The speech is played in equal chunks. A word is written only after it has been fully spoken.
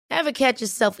Ever catch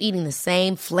yourself eating the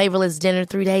same flavorless dinner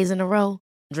 3 days in a row?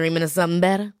 Dreaming of something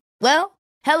better? Well,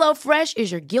 HelloFresh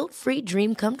is your guilt-free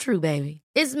dream come true, baby.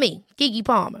 It's me, Keke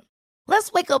Palmer.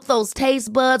 Let's wake up those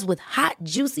taste buds with hot,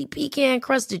 juicy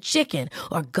pecan-crusted chicken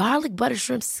or garlic butter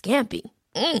shrimp scampi.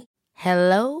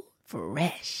 Hello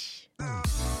Fresh.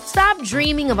 Stop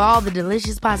dreaming of all the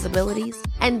delicious possibilities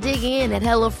and dig in at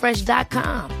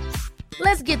HelloFresh.com.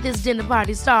 Let's get this dinner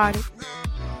party started.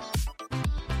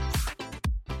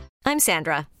 I'm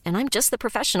Sandra, and I'm just the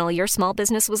professional your small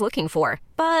business was looking for.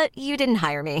 But you didn't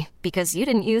hire me because you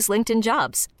didn't use LinkedIn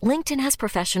Jobs. LinkedIn has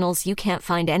professionals you can't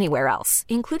find anywhere else,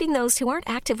 including those who aren't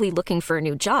actively looking for a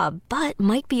new job, but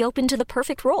might be open to the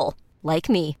perfect role, like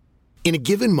me. In a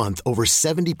given month, over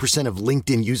 70% of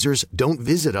LinkedIn users don't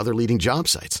visit other leading job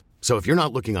sites. So if you're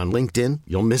not looking on LinkedIn,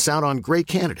 you'll miss out on great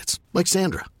candidates like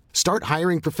Sandra. Start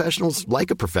hiring professionals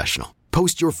like a professional.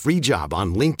 Post your free job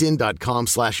on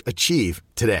linkedin.com/achieve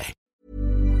today.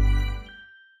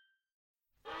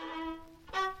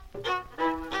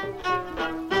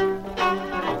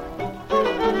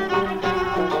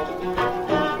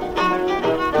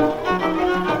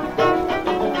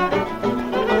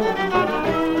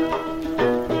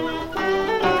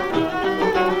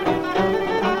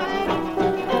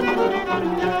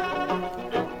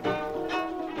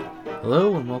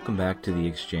 Hello and welcome back to The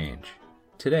Exchange.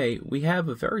 Today, we have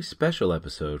a very special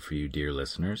episode for you, dear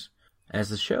listeners, as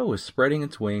the show is spreading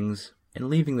its wings and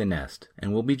leaving the nest,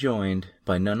 and we'll be joined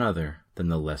by none other than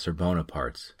the Lesser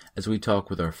Bonapartes, as we talk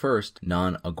with our first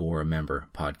non-Agora member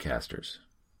podcasters.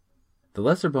 The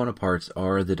Lesser Bonapartes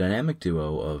are the dynamic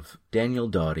duo of Daniel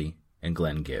Doughty and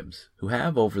Glenn Gibbs, who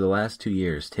have, over the last 2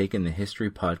 years, taken the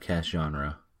history podcast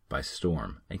genre by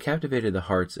storm and captivated the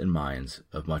hearts and minds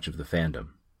of much of the fandom.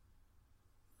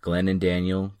 Glenn and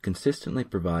Daniel consistently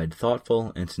provide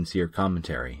thoughtful and sincere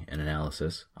commentary and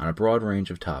analysis on a broad range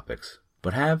of topics,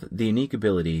 but have the unique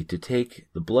ability to take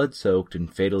the blood-soaked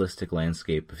and fatalistic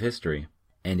landscape of history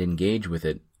and engage with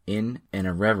it in an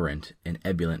irreverent and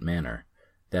ebullient manner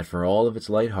that, for all of its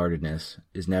lightheartedness,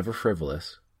 is never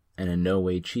frivolous and in no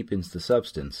way cheapens the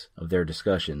substance of their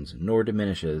discussions nor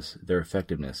diminishes their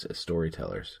effectiveness as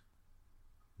storytellers.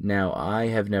 Now, I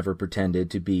have never pretended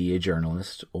to be a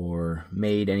journalist or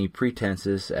made any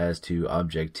pretenses as to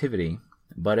objectivity,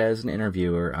 but as an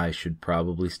interviewer I should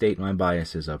probably state my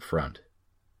biases up front.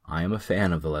 I am a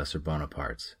fan of the Lesser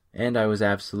Bonapartes, and I was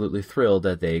absolutely thrilled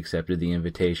that they accepted the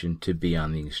invitation to be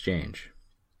on The Exchange.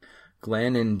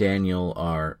 Glenn and Daniel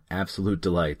are absolute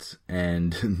delights,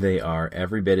 and they are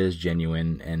every bit as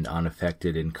genuine and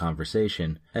unaffected in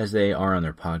conversation as they are on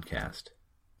their podcast.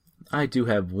 I do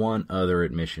have one other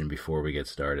admission before we get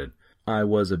started. I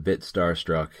was a bit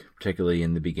starstruck, particularly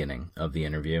in the beginning of the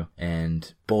interview,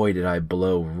 and boy did I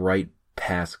blow right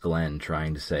past Glenn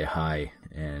trying to say hi,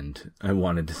 and I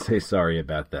wanted to say sorry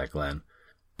about that, Glenn.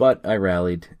 But I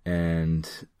rallied, and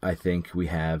I think we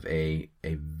have a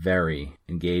very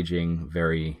engaging,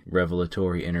 very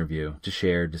revelatory interview to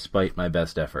share despite my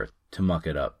best effort to muck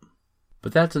it up.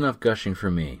 But that's enough gushing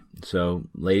for me, so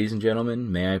ladies and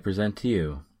gentlemen, may I present to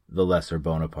you the Lesser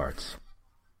Bonapartes.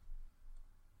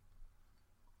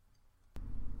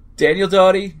 Daniel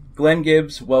Doughty, Glenn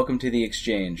Gibbs, welcome to The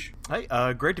Exchange. Hey,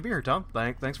 great to be here, Tom.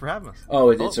 Thanks for having us. Oh,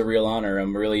 it's a real honor.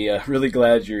 I'm really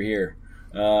glad you're here.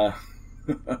 I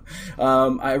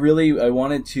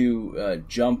wanted to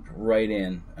jump right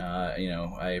in.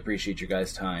 I appreciate your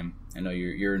guys' time. I know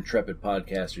you're intrepid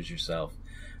podcasters yourself.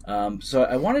 So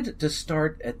I wanted to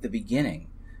start at the beginning.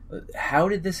 How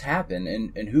did this happen,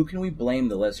 and who can we blame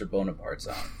the Lesser Bonapartes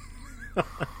on?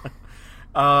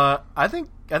 I think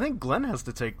Glenn has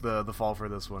to take the fall for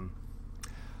this one.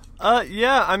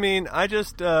 Yeah, I mean, I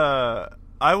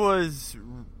was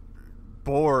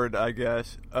bored, I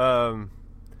guess. I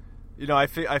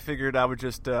figured I would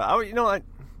just, I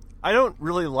don't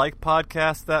really like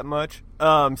podcasts that much.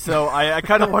 So I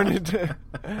kind of wanted to.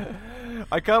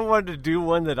 I kind of wanted to do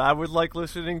one that I would like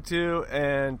listening to,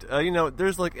 and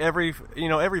there's like every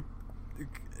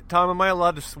Tom, am I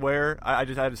allowed to swear? I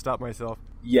just had to stop myself.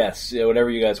 Yes, whatever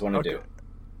you guys want to do.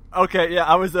 Okay, yeah,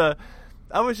 I was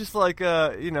just like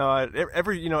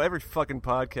every fucking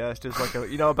podcast is like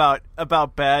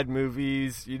about bad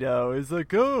movies. It's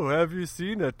like, oh, have you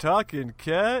seen a talking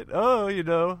cat?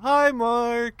 Oh, hi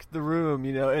Mark, The Room,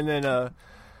 and then.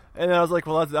 And I was like,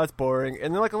 well, that's boring.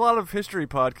 And then, like, a lot of history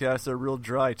podcasts are real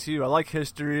dry, too. I like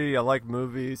history. I like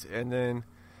movies. And then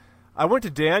I went to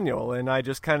Daniel, and I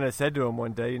just kind of said to him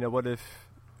one day, what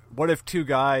if two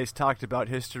guys talked about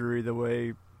history the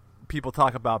way people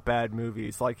talk about bad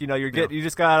movies? Like, you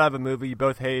just got out of a movie, you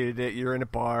both hated it, you're in a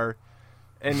bar,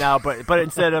 and now, but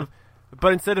instead of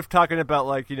But instead of talking about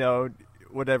like, you know,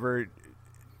 whatever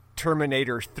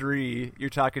Terminator 3, you're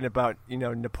talking about, you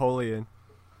know, Napoleon.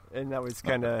 And that was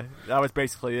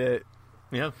basically it.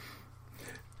 Yeah.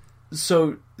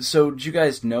 So did you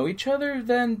guys know each other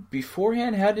then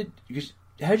beforehand? How'd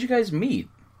you guys meet?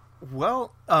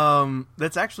 Well,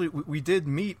 that's actually, we did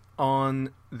meet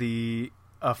on the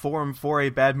forum for a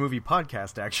bad movie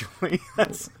podcast, actually.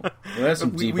 That's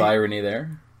some deep irony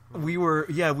there. We were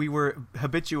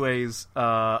habitués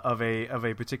of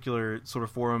a particular sort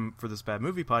of forum for this bad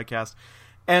movie podcast,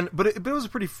 but it was a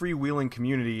pretty freewheeling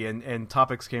community, and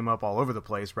topics came up all over the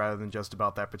place rather than just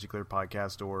about that particular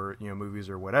podcast or, you know, movies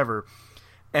or whatever.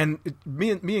 And me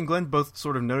and Glenn both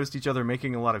sort of noticed each other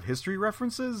making a lot of history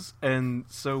references, and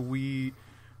so we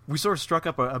sort of struck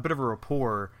up a bit of a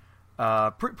rapport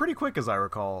pretty quick, as I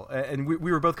recall. And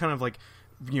we were both kind of like,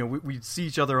 you know, we'd see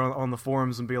each other on the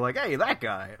forums and be like, hey, that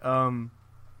guy.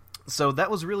 So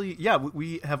that was really,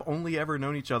 we have only ever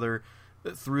known each other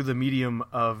through the medium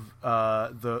of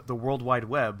the World Wide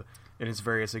Web in its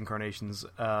various incarnations.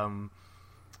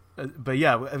 But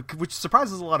yeah, which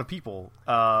surprises a lot of people.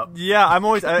 I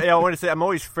want to say I'm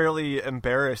always fairly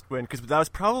embarrassed because that was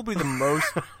probably the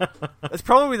most that's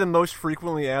probably the most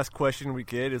frequently asked question we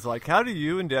get is like, how do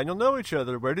you and Daniel know each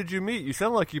other? Where did you meet? You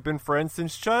sound like you've been friends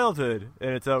since childhood.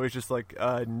 And it's always just like,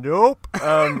 nope,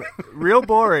 real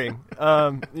boring.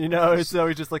 You know, it's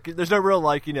always just like there's no real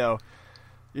like, you know,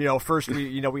 first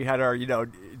we had our, you know,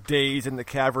 days in the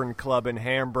Cavern Club in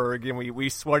Hamburg, and we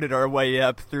sweated our way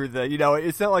up through the, you know,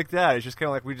 it's not like that. It's just kind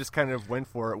of like we just kind of went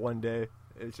for it one day.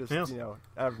 It's just, you know.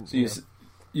 So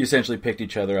you essentially picked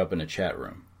each other up in a chat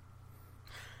room.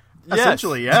 Yes.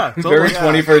 Essentially, yeah. Totally,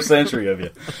 very 21st century of you.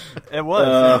 It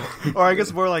was. Or I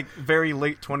guess more like very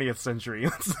late 20th century.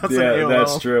 That's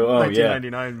that's true. Oh,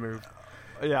 1999 move.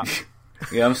 Yeah.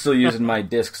 Yeah, I'm still using my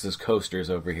discs as coasters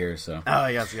over here, so. Oh,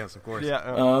 yes, of course.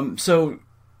 Yeah. So,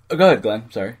 go ahead, Glenn.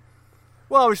 Sorry.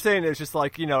 Well, I was saying it's just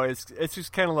like, you know, it's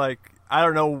just kind of like, I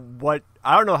don't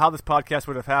know how this podcast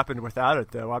would have happened without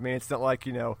it, though. I mean, it's not like,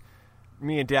 you know,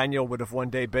 me and Daniel would have one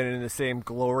day been in the same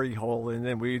glory hole, and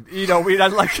then we'd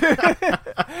like,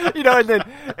 you know,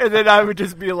 and then I would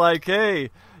just be like,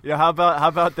 hey, you know, how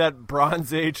about that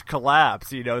Bronze Age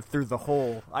collapse, you know, through the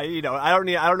hole? I don't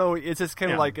know. It's just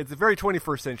kind of like, it's a very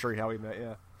 21st century how we met.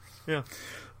 Yeah. Yeah.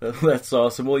 That's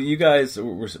awesome. Well, you guys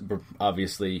were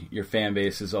obviously, your fan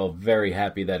base is all very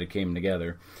happy that it came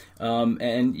together.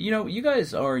 And, you know, you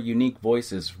guys are unique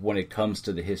voices when it comes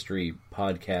to the history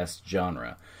podcast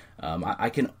genre. I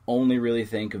can only really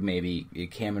think of maybe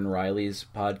Cam and Riley's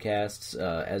podcasts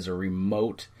as a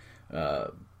remote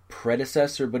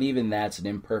predecessor, but even that's an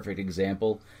imperfect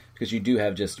example because you do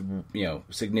have just, you know,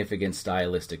 significant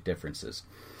stylistic differences.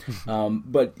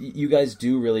 But you guys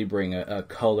do really bring a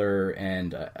color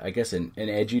and I guess an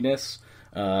edginess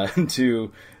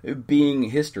to being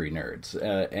history nerds,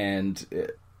 and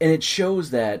it shows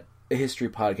that a history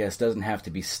podcast doesn't have to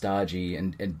be stodgy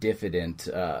and diffident.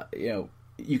 You know,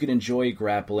 you can enjoy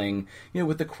grappling, you know,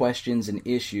 with the questions and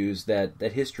issues that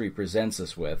history presents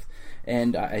us with,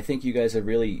 and I think you guys have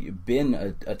really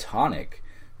been a tonic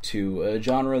to a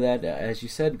genre that, as you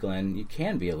said, Glenn, you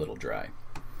can be a little dry.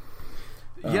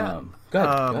 Yeah. Go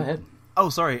ahead. Oh,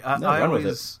 sorry. I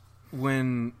always, with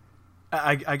it.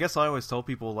 I guess I always tell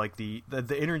people, like, the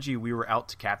energy we were out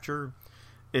to capture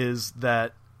is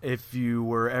that if you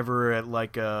were ever at,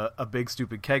 like, a big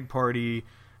stupid keg party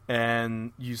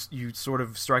and you sort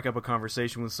of strike up a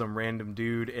conversation with some random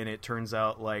dude and it turns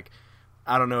out, like,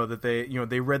 I don't know, that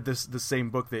they read the same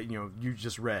book that, you know, you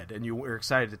just read and you were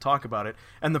excited to talk about it,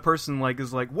 and the person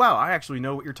is like, wow, I actually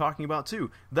know what you're talking about too.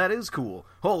 That is cool.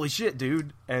 Holy shit,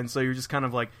 dude. And so you're just kind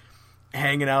of like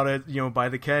hanging out at, you know, by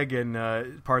the keg and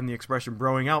pardon the expression,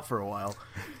 broing out for a while.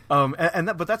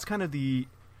 But that's kind of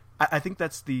I think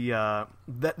that's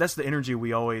that's the energy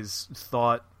we always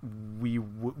thought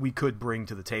we could bring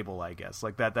to the table, I guess.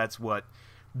 Like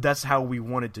that's how we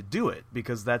wanted to do it,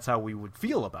 because that's how we would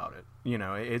feel about it. You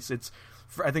know, it's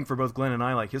I think for both Glenn and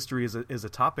I, like, history is a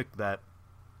topic that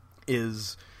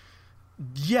is,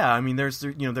 yeah, I mean, there's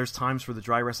times for the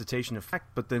dry recitation effect,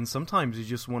 but then sometimes you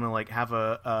just want to, like, have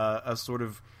a sort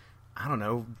of, I don't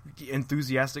know,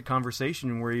 enthusiastic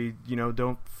conversation where you know,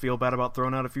 don't feel bad about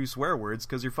throwing out a few swear words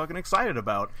because you're fucking excited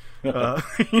about you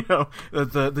know,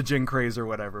 the gin craze or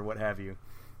whatever, what have you.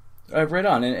 Right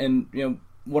on, and you know,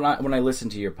 when I listen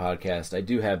to your podcast, I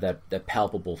do have that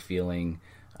palpable feeling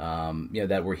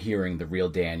that we're hearing the real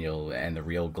Daniel and the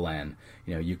real Glenn.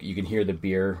 You can hear the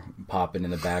beer popping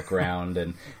in the background,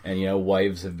 and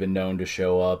wives have been known to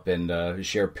show up and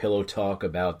share pillow talk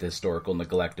about the historical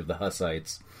neglect of the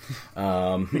Hussites.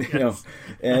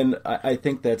 And I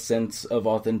think that sense of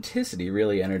authenticity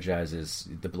really energizes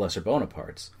the Lesser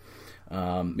Bonapartes.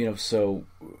 So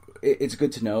it's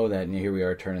good to know that here we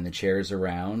are turning the chairs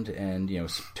around and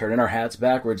turning our hats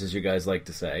backwards, as you guys like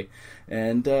to say,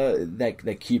 and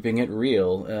that keeping it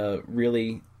real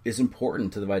really is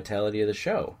important to the vitality of the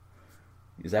show.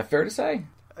 Is that fair to say?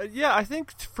 Yeah, I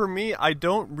think for me, I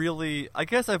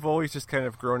guess I've always just kind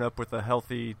of grown up with a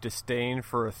healthy disdain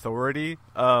for authority.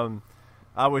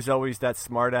 I was always that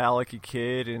smart alecky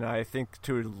kid, and I think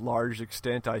to a large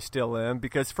extent I still am,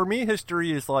 because for me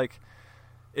history is like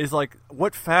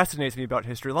what fascinates me about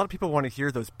history. A lot of people want to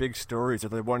hear those big stories, or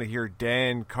they want to hear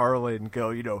Dan Carlin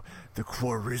go, the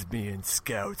Khwarizmian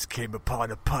scouts came upon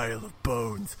a pile of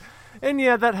bones. And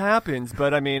yeah, that happens,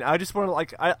 but I mean, I just want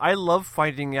to, I love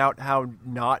finding out how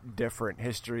not different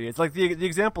history is. Like, the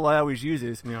example I always use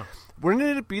is, wouldn't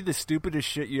it be the stupidest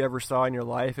shit you ever saw in your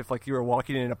life if, you were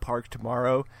walking in a park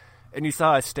tomorrow and you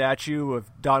saw a statue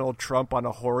of Donald Trump on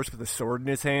a horse with a sword in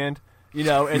his hand? And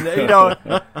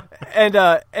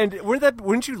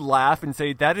wouldn't you laugh and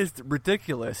say, that is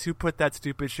ridiculous? Who put that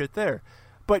stupid shit there?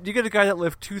 But you get a guy that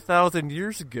lived 2,000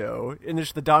 years ago, and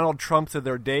just the Donald Trumps of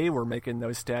their day were making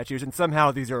those statues, and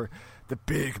somehow these are the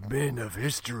big men of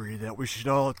history that we should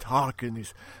all talk in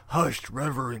these hushed,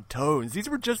 reverent tones. Those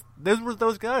were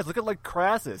those guys. Look at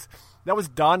Crassus. That was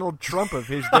Donald Trump of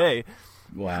his day.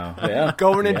 Wow. Yeah.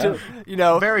 Going into,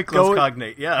 very close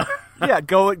cognate. Yeah. Yeah.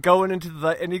 Going into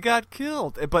and he got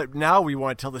killed. But now we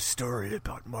want to tell the story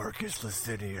about Marcus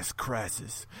Licinius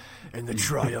Crassus and the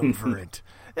triumvirate.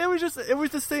 It was just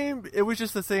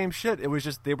the same shit. It was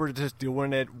just, they were just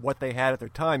doing it what they had at their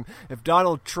time. If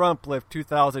Donald Trump lived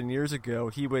 2,000 years ago,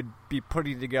 he would be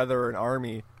putting together an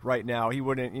army right now. He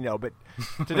wouldn't, but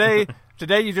today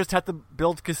you just have to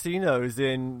build casinos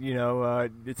in,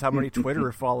 it's how many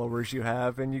Twitter followers you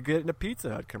have, and you get in a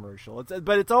Pizza Hut commercial.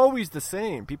 But it's always the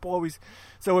same. People always,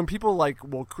 so when people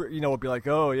will be like,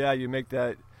 oh yeah, you make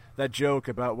that joke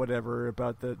about whatever,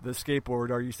 about the skateboard,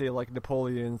 or you say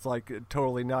Napoleon's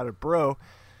totally not a bro.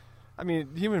 I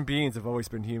mean, human beings have always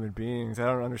been human beings. I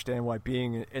don't understand why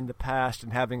being in the past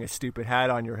and having a stupid hat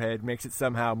on your head makes it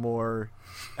somehow more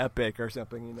epic or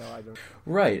something, I don't.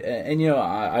 Right. And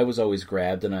I was always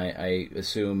grabbed, and I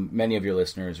assume many of your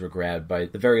listeners were grabbed by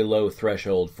the very low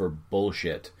threshold for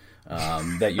bullshit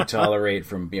that you tolerate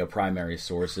from primary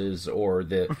sources or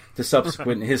the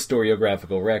subsequent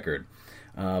historiographical record.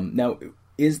 Now,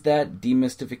 is that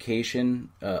demystification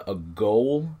a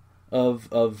goal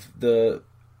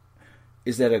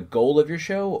is that a goal of your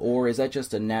show, or is that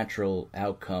just a natural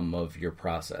outcome of your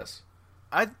process?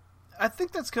 I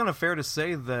think that's kind of fair to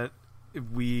say that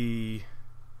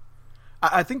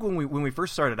I think when we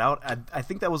first started out, I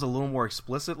think that was a little more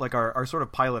explicit. Like our sort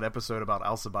of pilot episode about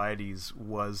Alcibiades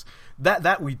was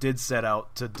that we did set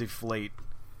out to deflate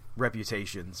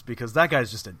reputations, because that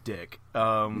guy's just a dick.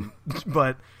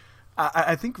 But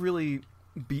I think really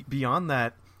beyond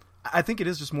that, I think it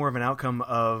is just more of an outcome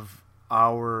of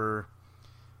our.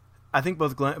 I think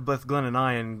both Glenn and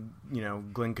I, and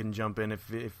Glenn can jump in if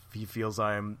he feels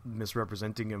I am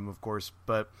misrepresenting him, of course.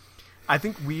 But I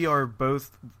think we are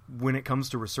both, when it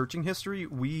comes to researching history,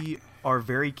 we are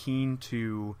very keen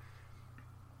to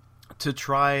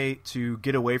try to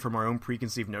get away from our own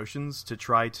preconceived notions, to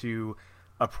try to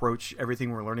approach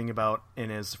everything we're learning about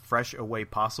in as fresh a way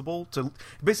possible, to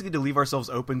basically to leave ourselves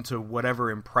open to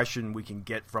whatever impression we can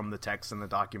get from the text and the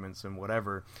documents and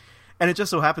whatever. And it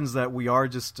just so happens that we are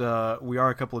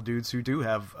a couple of dudes who do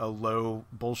have a low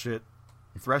bullshit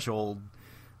threshold.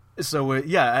 So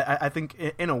I think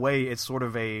in a way it's sort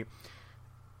of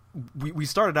we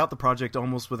started out the project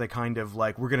almost with a kind of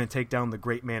we're going to take down the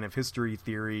great man of history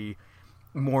theory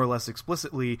more or less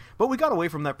explicitly, but we got away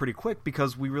from that pretty quick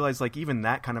because we realized even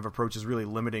that kind of approach is really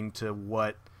limiting to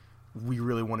what we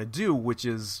really want to do, which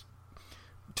is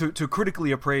to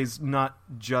critically appraise not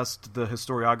just the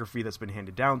historiography that's been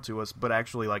handed down to us, but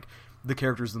actually the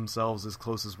characters themselves as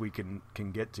close as we can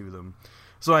get to them.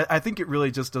 So I think it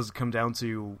really just does come down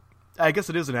to, I guess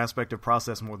it is an aspect of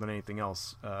process more than anything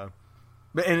else.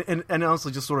 And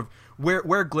honestly, just sort of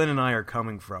where Glenn and I are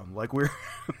coming from. We're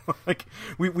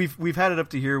we've had it up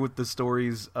to here with the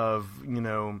stories of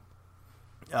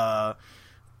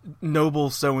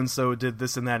noble so and so did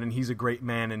this and that, and he's a great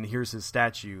man, and here's his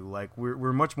statue.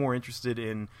 We're much more interested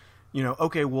in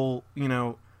okay, well,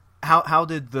 how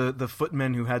did the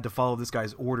footmen who had to follow this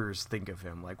guy's orders think of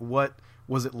him? What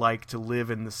was it like to live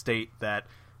in the state that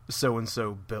so and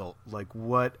so built? Like,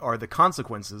 what are the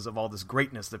consequences of all this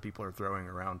greatness that people are throwing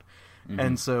around? Mm-hmm.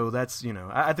 And so that's, you know,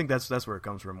 I think that's where it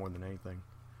comes from more than anything.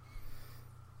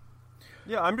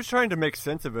 Yeah, I'm just trying to make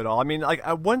sense of it all. I mean, like,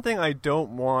 one thing I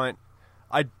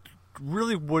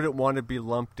really wouldn't want to be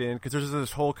lumped in, because there's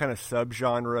this whole kind of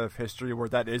subgenre of history where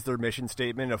that is their mission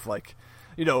statement of, like,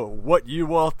 you know, what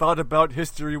you all thought about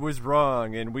history was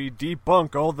wrong, and we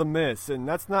debunk all the myths, and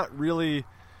that's not really,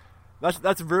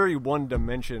 that's very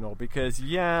one-dimensional, because,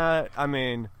 yeah, I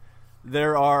mean,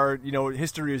 there are, you know,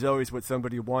 history is always what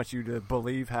somebody wants you to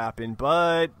believe happened,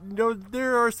 but, you know,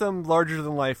 there are some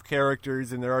larger-than-life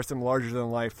characters, and there are some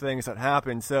larger-than-life things that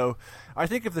happen, so I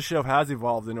think if the show has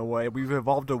evolved in a way, we've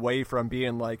evolved away from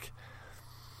being like,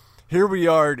 here we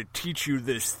are to teach you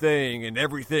this thing, and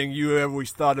everything you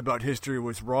always thought about history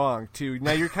was wrong, to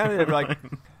now you're kind of like,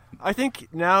 I think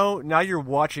now you're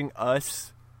watching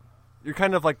us, you're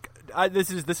kind of like, this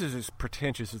is as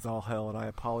pretentious as all hell, and I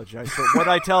apologize. But what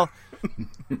I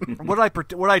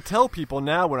tell people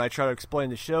now when I try to explain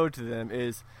the show to them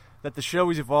is that the show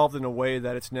has evolved in a way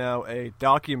that it's now a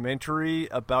documentary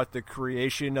about the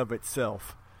creation of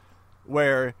itself,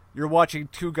 where you're watching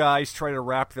two guys try to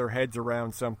wrap their heads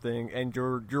around something, and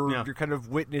you're kind of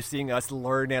witnessing us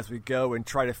learn as we go and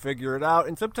try to figure it out.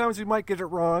 And sometimes we might get it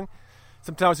wrong,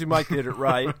 sometimes we might get it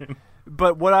right.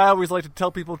 But what I always like to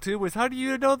tell people, too, is how do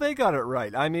you know they got it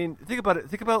right? I mean, think about it.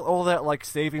 Think about all that, like,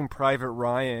 Saving Private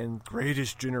Ryan,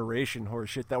 Greatest Generation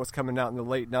horseshit that was coming out in the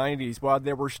late 90s while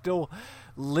there were still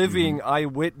living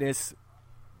eyewitness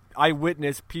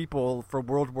people for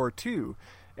World War II.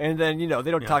 And then, you know, they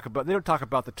don't talk about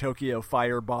the Tokyo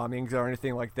fire bombings or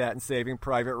anything like that in Saving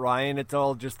Private Ryan. It's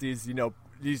all just these, you know,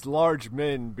 these large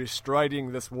men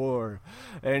bestriding this war,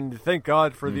 and thank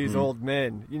God for these old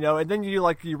men, you know. And then you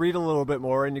read a little bit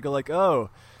more, and you go like,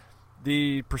 oh,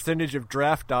 the percentage of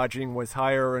draft dodging was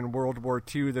higher in World War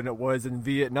II than it was in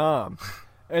Vietnam,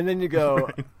 and then you go,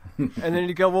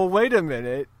 well, wait a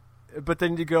minute, but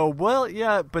then you go, well,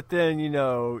 yeah, but then, you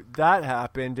know, that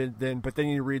happened, but then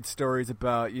you read stories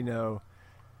about, you know,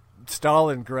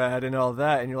 Stalingrad and all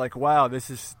that, and you're like, wow,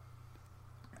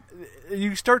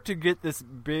 you start to get this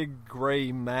big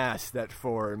gray mass that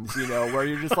forms, you know, where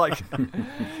you're just like,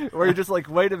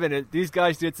 wait a minute, these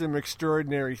guys did some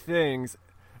extraordinary things,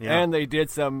 and they did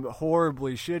some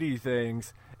horribly shitty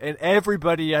things, and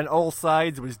everybody on all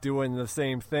sides was doing the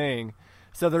same thing.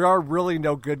 So there are really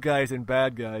no good guys and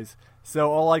bad guys.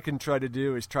 So all I can try to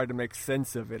do is try to make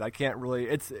sense of it. You can't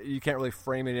really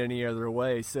frame it any other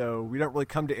way. So we don't really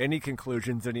come to any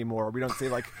conclusions anymore. We don't say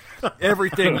like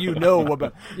everything you know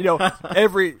about, you know,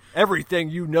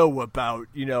 everything you know about,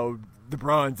 you know, the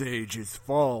Bronze Age is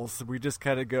false. We just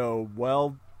kind of go,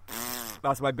 well,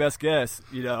 that's my best guess,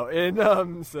 you know,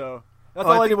 and so. That's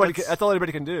all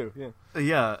anybody can do.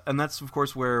 Yeah, and that's of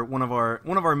course where one of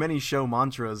our many show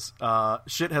mantras,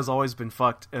 shit has always been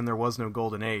fucked and there was no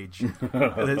golden age.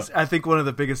 I think one of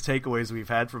the biggest takeaways we've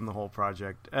had from the whole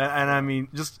project. And I mean,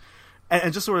 just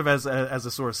sort of as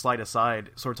a sort of slight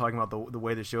aside, sort of talking about the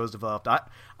way the show has developed,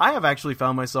 I have actually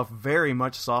found myself very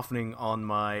much softening on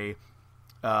my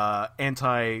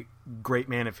anti great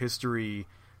man of history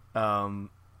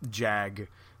jag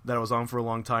that I was on for a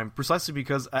long time, precisely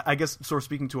because, I guess, sort of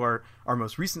speaking to our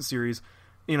most recent series,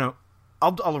 you know,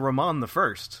 Abd al-Rahman the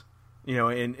First, you know,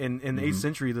 in the 8th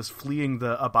century, this fleeing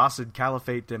the Abbasid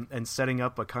Caliphate and setting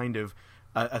up a kind of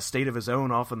a state of his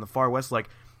own off in the far west, like,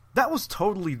 that was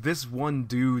totally this one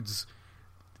dude's,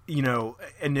 you know,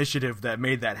 initiative that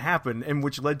made that happen, and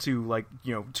which led to, like,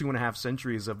 you know, 2.5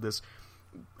 centuries of this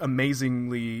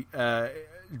amazingly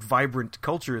vibrant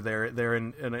culture there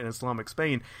in Islamic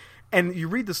Spain. And you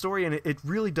read the story, and it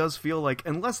really does feel like,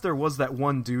 unless there was that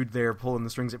one dude there pulling the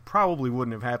strings, it probably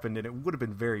wouldn't have happened, and it would have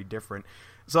been very different.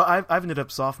 So I've ended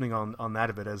up softening on that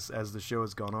a bit as the show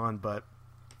has gone on. But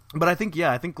I think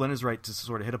Glenn is right to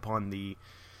sort of hit upon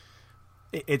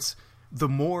it's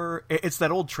that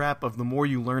old trap of the more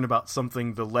you learn about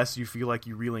something, the less you feel like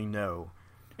you really know.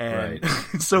 And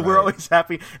so we're always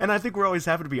happy, and I think we're always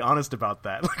happy to be honest about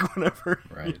that. Like whenever,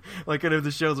 like in the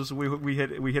shows, we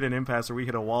hit an impasse or we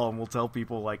hit a wall, and we'll tell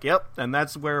people like, "Yep," and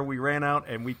that's where we ran out,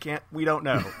 and we don't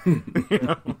know. You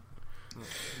know?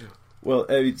 Well,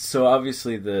 so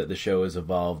obviously the show has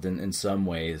evolved in some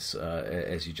ways,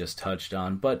 as you just touched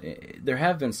on, but there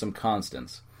have been some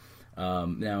constants.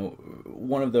 Now,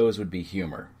 one of those would be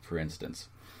humor, for instance.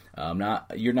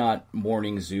 You're not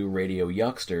morning zoo radio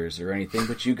yucksters or anything,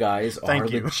 but you guys are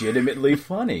legitimately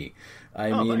funny.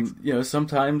 I mean, thanks. You know,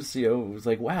 sometimes, you know, it was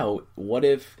like, wow, what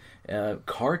if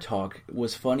Car Talk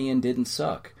was funny and didn't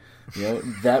suck?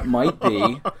 that might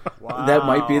be that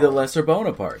might be the lesser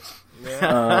Bonapartes.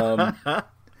 Yeah.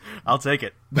 I'll take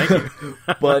it. Thank you.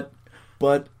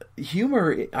 but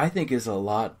humor, I think, is a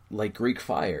lot like Greek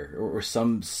fire or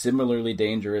some similarly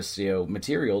dangerous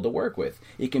material to work with.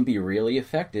 It can be really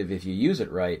effective if you use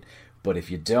it right, but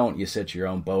if you don't, you set your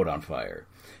own boat on fire.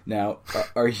 Now,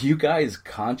 are you guys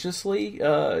consciously,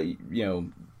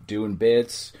 doing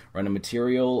bits, running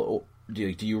material?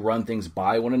 Do you run things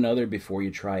by one another before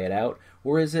you try it out,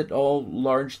 or is it all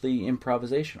largely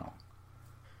improvisational?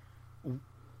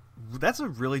 That's a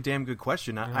really damn good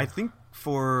question. I think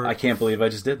I can't believe I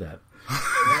just did that.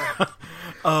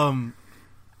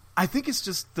 I think it's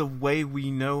just the way we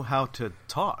know how to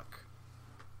talk.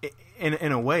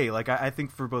 In a way, like I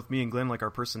think for both me and Glenn, like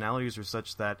our personalities are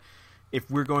such that if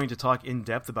we're going to talk in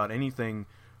depth about anything,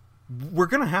 we're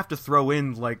going to have to throw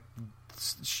in like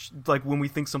when we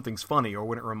think something's funny, or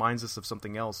when it reminds us of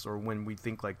something else, or when we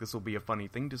think like this will be a funny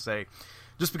thing to say,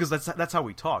 just because that's how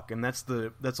we talk, and that's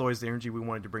always the energy we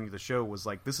wanted to bring to the show, was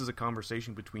like, this is a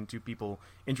conversation between two people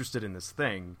interested in this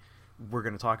thing. We're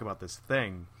going to talk about this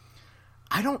thing.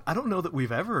 I don't know that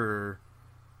we've ever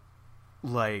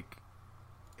like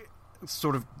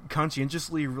sort of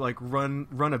conscientiously like run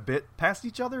a bit past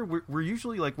each other. We're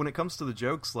usually like, when it comes to the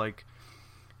jokes, like,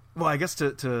 well, I guess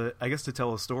to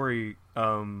tell a story,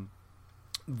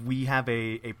 we have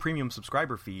a premium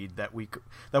subscriber feed that we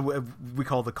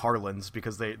call the Carlins,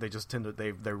 because they just tend to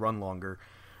they run longer.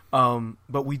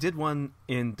 But we did one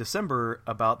in December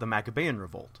about the Maccabean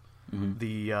Revolt,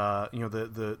 the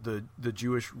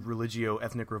Jewish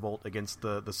religio-ethnic revolt against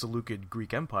the Seleucid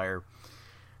Greek Empire.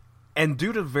 And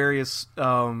due to various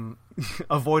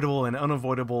avoidable and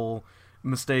unavoidable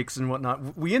mistakes and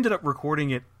whatnot, we ended up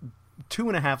recording it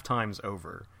 2.5 times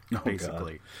over,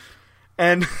 basically.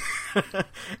 And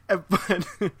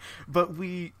but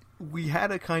we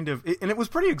had a kind of, and it was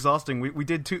pretty exhausting. We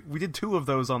did two of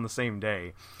those on the same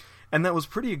day, and that was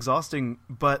pretty exhausting.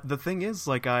 But the thing is,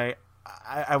 like, I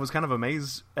was kind of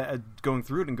amazed at going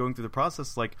through it and going through the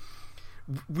process. Like,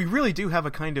 we really do have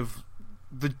a kind of,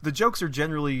 the jokes are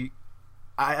generally,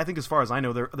 I think, as far as I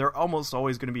know, they're almost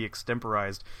always going to be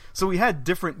extemporized. So we had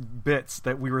different bits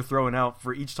that we were throwing out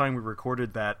for each time we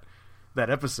recorded that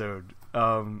episode.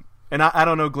 And I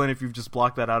don't know, Glenn, if you've just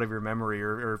blocked that out of your memory,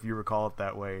 or if you recall it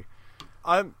that way.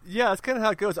 Yeah, that's kind of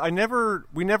how it goes. I never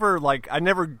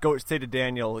go say to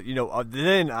Daniel,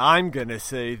 then I'm gonna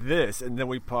say this, and then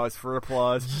we pause for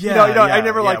applause. Yeah, I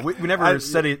never we never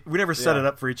set it. We never set it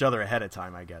up for each other ahead of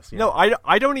time, I guess. No,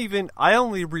 I don't even. I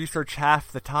only research half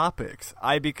the topics.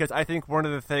 Because I think one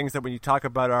of the things that when you talk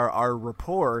about our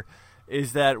rapport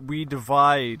is that we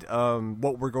divide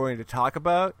what we're going to talk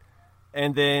about,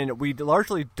 and then we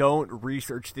largely don't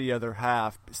research the other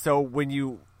half. So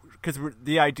because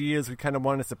the idea is we kind of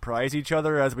want to surprise each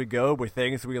other as we go with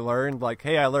things we learned, like,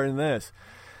 hey, I learned this.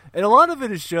 And a lot of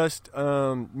it is just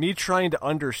me trying to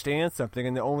understand something,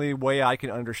 and the only way I can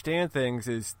understand things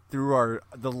is through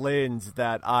the lens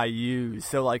that I use.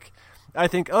 So, like, I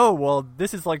think, oh, well,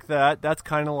 this is like that, that's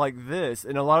kind of like this.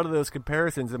 And a lot of those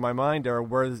comparisons in my mind are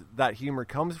where that humor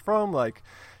comes from. Like,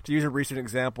 to use a recent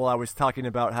example, I was talking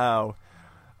about how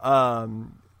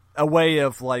a way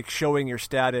of like showing your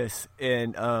status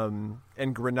in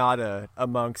Granada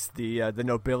amongst the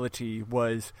nobility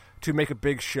was to make a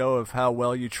big show of how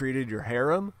well you treated your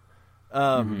harem.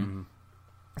 So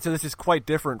this is quite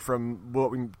different from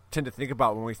what we tend to think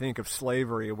about when we think of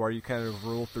slavery, where you kind of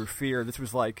rule through fear. This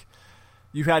was like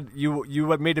you had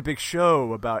made a big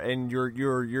show about, and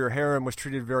your harem was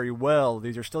treated very well.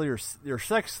 These are still your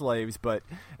sex slaves,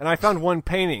 and I found one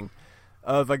painting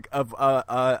of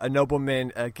a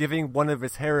nobleman giving one of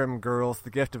his harem girls the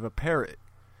gift of a parrot.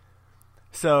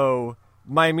 So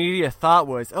my immediate thought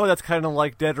was, oh, that's kind of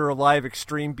like Dead or Alive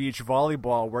Extreme Beach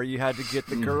Volleyball, where you had to get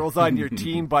the girls on your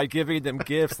team by giving them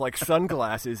gifts like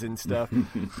sunglasses and stuff.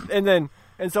 And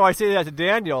so I say that to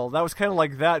Daniel. That was kind of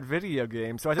like that video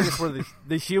game. So I think that's where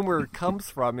the humor comes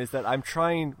from, is that I'm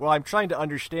trying to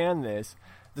understand this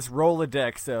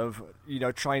Rolodex of,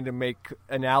 trying to make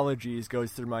analogies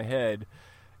goes through my head.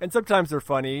 And sometimes they're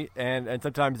funny, and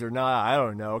sometimes they're not. I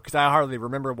don't know, because I hardly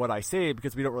remember what I say,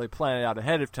 because we don't really plan it out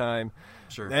ahead of time.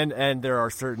 Sure. And there are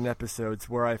certain episodes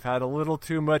where I've had a little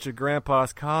too much of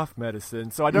Grandpa's cough medicine,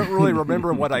 so I don't really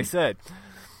remember what I said.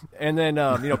 And then,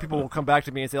 people will come back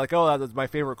to me and say, like, oh, that was my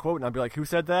favorite quote, and I'll be like, who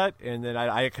said that? And then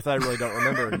because I really don't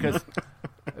remember,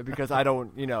 because I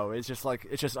don't, it's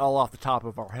just all off the top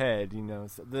of our head,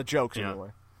 the jokes anyway.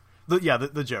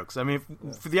 The jokes. I mean,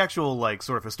 for the actual, like,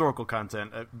 sort of historical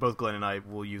content, both Glenn and I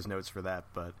will use notes for that,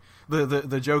 but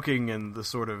the joking and the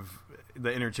sort of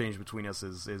the interchange between us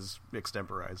is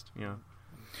extemporized.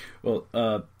 Well,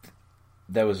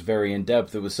 that was very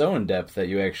in-depth. It was so in-depth that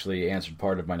you actually answered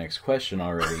part of my next question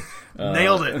already.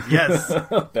 Nailed it, yes.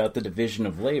 About the division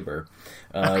of labor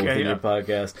within your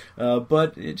podcast.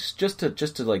 But it's just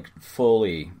to like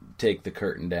fully take the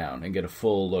curtain down and get a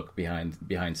full look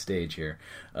behind stage here.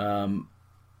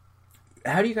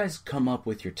 How do you guys come up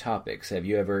with your topics? Have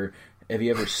you ever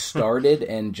started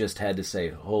and just had to say,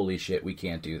 holy shit, we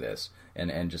can't do this,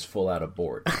 and just full out of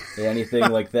board? Did anything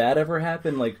like that ever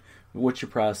happen? Like, what's your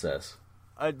process?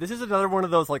 This is another one of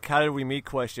those, like, how did we meet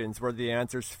questions where the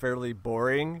answer's fairly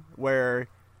boring, where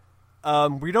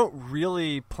we don't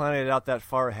really plan it out that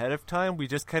far ahead of time. We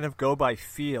just kind of go by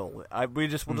feel. We'll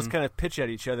just kind of pitch at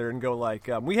each other and go like,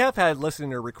 we have had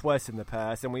listener requests in the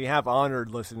past, and we have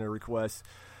honored listener requests.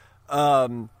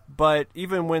 But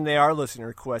even when they are listener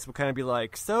requests, we'll kind of be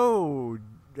like, so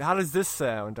how does this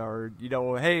sound? Or,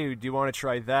 hey, do you want to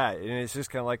try that? And it's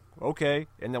just kind of like, okay,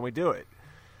 and then we do it.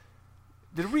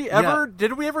 Did we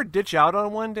ever ditch out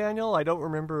on one, Daniel? I don't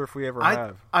remember if we ever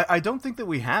have. I don't think that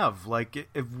we have. Like,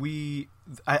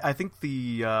 I think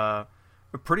the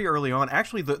pretty early on,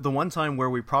 actually, the one time where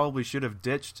we probably should have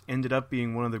ditched ended up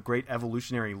being one of the great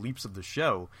evolutionary leaps of the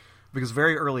show, because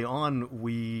very early on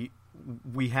we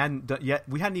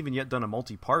hadn't even yet done a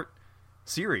multi-part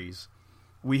series.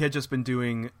 We had just been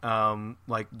doing 1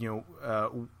 to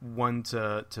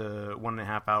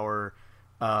 1.5 hour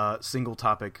single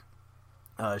topic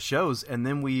shows, and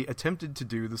then we attempted to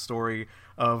do the story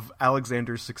of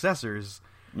Alexander's successors,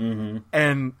 and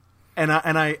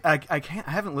I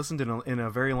haven't listened in a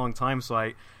very long time, so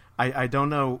I don't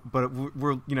know, but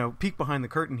we're peek behind the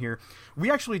curtain here.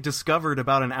 We actually discovered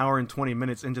about an hour and 20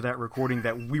 minutes into that recording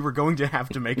that we were going to have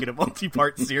to make it a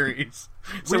multi-part series.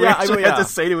 So we actually had to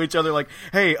say to each other, like,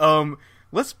 hey,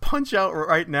 let's punch out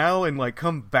right now and like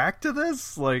come back to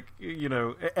this, like,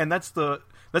 and that's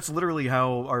literally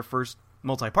how our first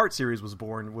multi-part series was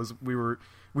born.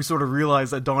 We sort of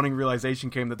realized, that dawning realization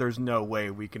came that there's no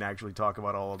way we can actually talk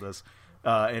about all of this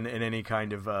in any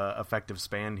kind of effective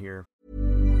span here.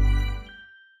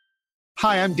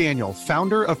 Hi, I'm Daniel,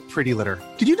 founder of Pretty Litter.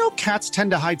 Did you know cats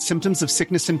tend to hide symptoms of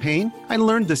sickness and pain? I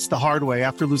learned this the hard way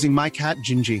after losing my cat,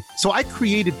 Gingy. So I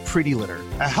created Pretty Litter,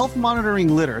 a health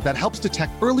monitoring litter that helps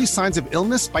detect early signs of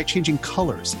illness by changing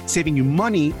colors, saving you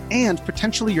money and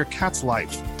potentially your cat's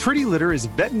life. Pretty Litter is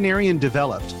veterinarian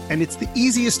developed, and it's the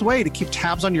easiest way to keep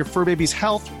tabs on your fur baby's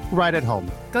health right at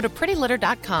home. Go to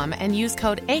prettylitter.com and use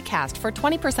code ACAST for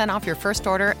 20% off your first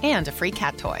order and a free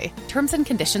cat toy. Terms and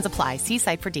conditions apply. See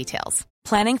site for details.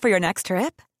 Planning for your next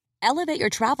trip? Elevate your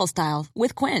travel style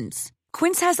with Quince.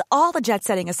 Quince has all the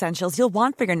jet-setting essentials you'll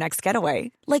want for your next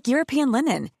getaway, like European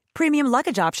linen, premium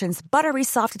luggage options, buttery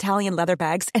soft Italian leather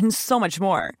bags, and so much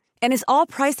more. And is all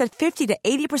priced at 50 to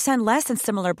 80% less than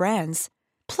similar brands.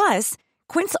 Plus,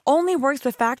 Quince only works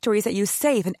with factories that use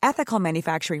safe and ethical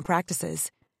manufacturing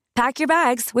practices. Pack your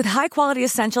bags with high-quality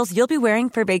essentials you'll be wearing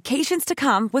for vacations to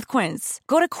come with Quince.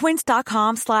 Go to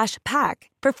quince.com/pack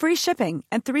for free shipping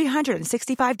and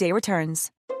 365-day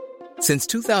returns. Since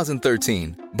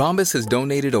 2013, Bombas has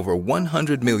donated over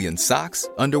 100 million socks,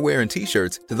 underwear, and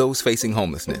T-shirts to those facing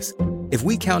homelessness. If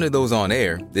we counted those on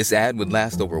air, this ad would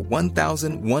last over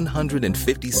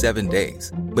 1,157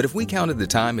 days. But if we counted the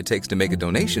time it takes to make a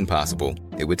donation possible,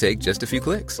 it would take just a few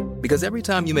clicks. Because every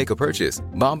time you make a purchase,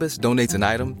 Bombas donates an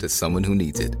item to someone who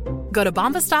needs it. Go to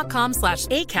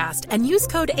bombas.com/ACAST and use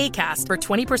code ACAST for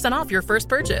 20% off your first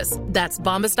purchase. That's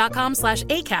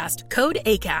bombas.com/ACAST, code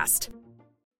ACAST.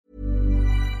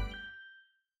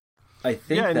 I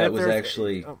think that was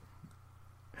actually...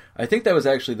 I think that was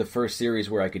actually the first series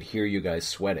where I could hear you guys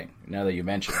sweating, now that you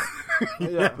mention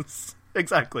it. Yes,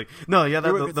 exactly. No, yeah,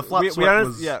 the flop sweat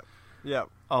was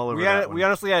all over that one. We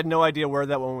honestly had no idea where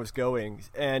that one was going,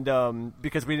 and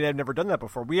because we had never done that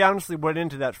before. We honestly went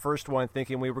into that first one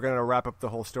thinking we were going to wrap up the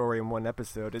whole story in one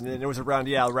episode, and then it was around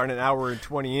an hour and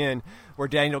 20 in where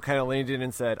Daniel kind of leaned in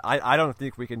and said, I don't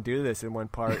think we can do this in one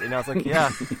part, and I was like,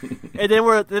 yeah. And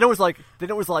then it was like,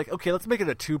 okay, let's make it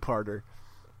a two-parter.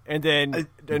 And then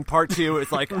in part 2,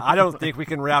 it's like, I don't think we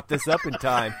can wrap this up in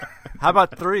time. How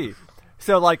about 3?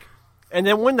 So, like, and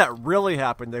then when that really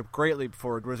happened, the Great Leap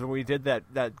Forward, was when we did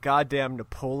that goddamn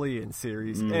Napoleon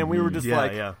series. And we were just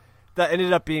that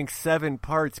ended up being 7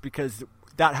 parts because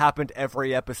that happened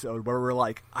every episode where we're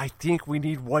like, I think we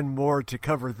need one more to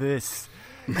cover this.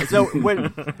 And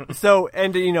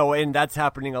that's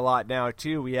happening a lot now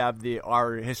too. We have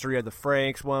our history of the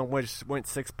Franks one, which went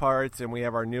 6 parts, and we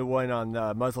have our new one on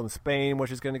Muslim Spain,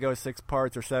 which is going to go 6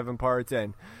 parts or 7 parts.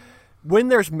 And when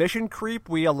there's mission creep,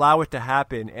 we allow it to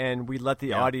happen, and we let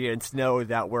the audience know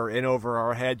that we're in over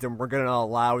our heads, and we're going to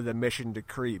allow the mission to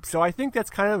creep. So I think that's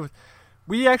kind of,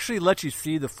 we actually let you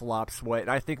see the flop sweat, and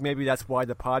I think maybe that's why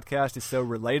the podcast is so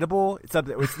relatable.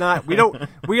 It's not,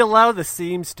 we allow the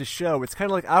seams to show. It's kind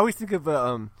of like, I always think of,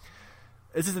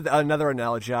 this is another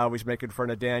analogy I always make in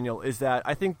front of Daniel, is that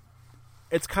I think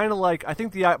it's kind of like, I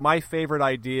think my favorite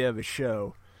idea of a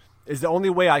show is the only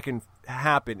way I can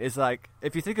happen is like,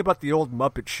 if you think about the old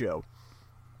Muppet Show,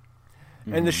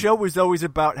 and the show was always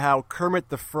about how Kermit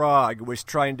the Frog was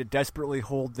trying to desperately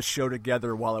hold the show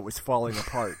together while it was falling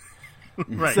apart.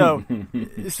 Right.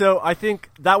 So I think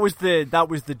that was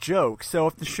the joke. So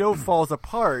if the show falls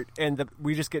apart and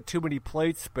we just get too many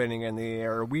plates spinning in the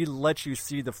air, we let you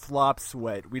see the flop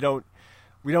sweat. We don't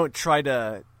try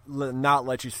to not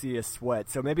let you see a sweat.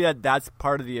 So maybe that's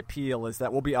part of the appeal, is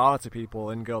that we'll be honest with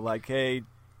people and go like, hey,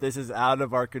 this is out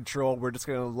of our control. We're just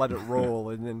going to let it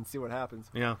roll and then see what happens.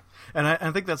 Yeah. And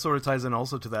I think that sort of ties in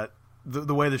also to that,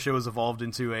 the way the show has evolved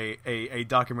into a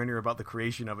documentary about the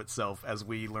creation of itself as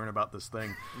we learn about this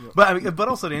thing. Yeah. But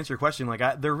also to answer your question, like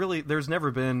there's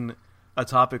never been a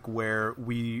topic where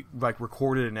we like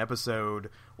recorded an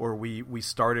episode or we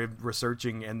started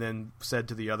researching and then said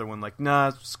to the other one like,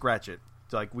 nah, scratch it.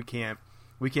 Like we can't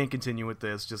continue with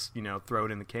this. Just, throw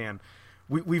it in the can.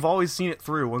 We've always seen it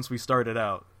through once we started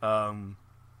out.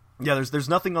 Yeah, there's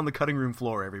nothing on the cutting room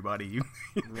floor, everybody.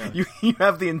 You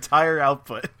have the entire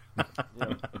output.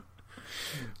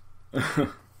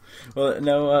 Well,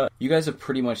 no, you guys have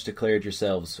pretty much declared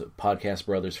yourselves podcast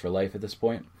brothers for life at this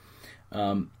point.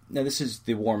 Now, this is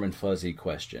the warm and fuzzy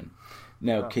question.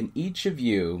 Now, can each of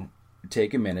you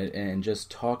take a minute and just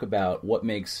talk about what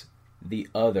makes the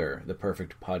other the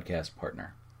perfect podcast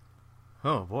partner?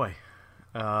 Oh boy,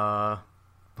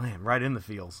 man, right in the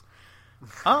feels.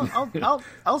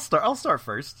 I'll start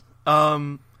first.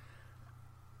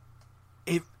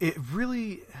 It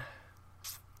really,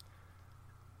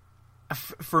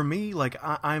 for me, like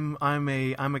I'm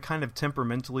a kind of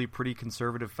temperamentally pretty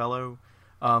conservative fellow.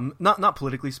 Not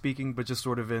politically speaking, but just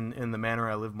sort of in the manner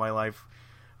I live my life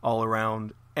all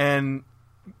around. And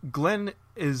Glenn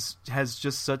has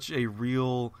just such a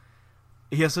real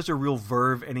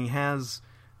verve, and he has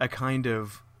a kind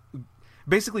of,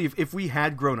 basically if we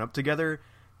had grown up together,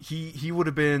 he would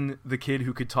have been the kid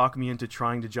who could talk me into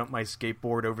trying to jump my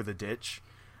skateboard over the ditch.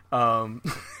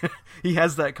 He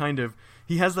has that kind of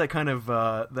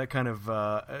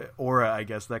aura, I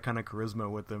guess, that kind of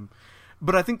charisma with him.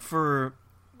 But I think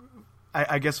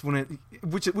I guess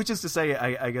which is to say,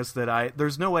 I guess that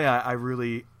there's no way I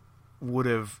really would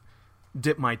have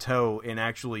dipped my toe in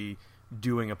actually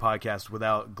doing a podcast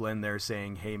without Glenn there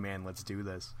saying, "Hey man, let's do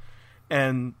this."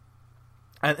 And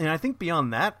I think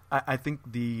beyond that, I think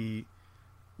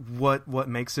what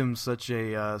makes him such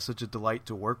a delight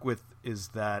to work with is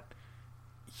that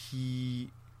he,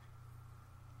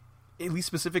 at least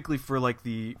specifically for like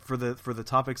for the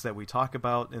topics that we talk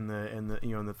about and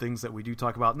the things that we do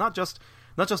talk about, not just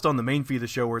on the main feed of the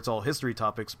show where it's all history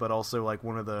topics, but also like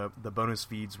one of the bonus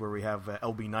feeds where we have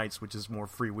LB Nights, which is more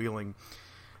freewheeling,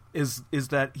 is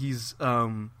that he's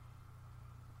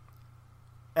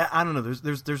I don't know.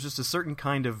 There's just a certain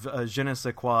kind of je ne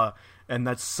sais quoi, and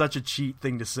that's such a cheat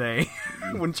thing to say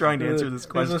when trying to answer this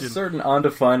question. There's a certain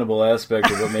undefinable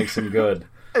aspect of what makes him good.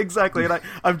 Exactly, and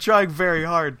I'm trying very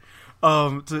hard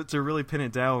to really pin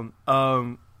it down.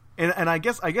 And I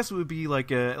guess it would be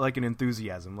like an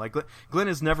enthusiasm. Like Glenn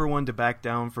is never one to back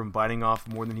down from biting off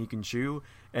more than he can chew,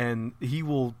 and he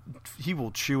will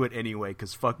chew it anyway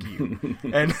because fuck you.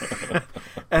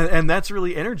 and that's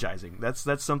really energizing. That's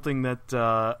something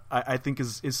that I think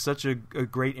is such a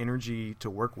great energy to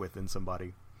work with in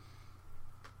somebody.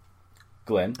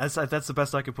 Glenn, that's the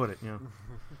best I could put it. Yeah.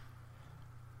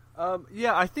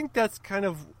 Yeah, I think that's kind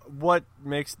of what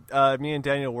makes me and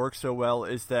Daniel work so well,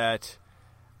 is that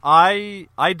I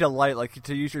delight, like,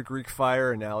 to use your Greek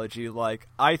fire analogy, like,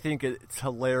 I think it's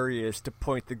hilarious to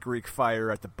point the Greek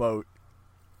fire at the boat.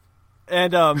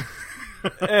 And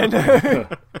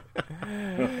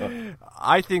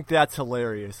I think that's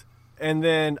hilarious. But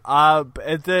then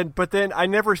I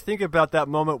never think about that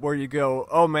moment where you go,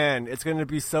 oh man, it's going to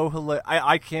be so hilarious.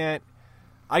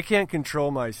 I can't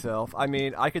control myself. I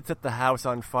mean, I could set the house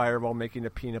on fire while making a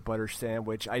peanut butter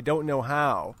sandwich. I don't know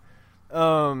how.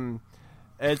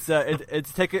 It's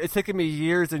taken me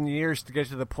years and years to get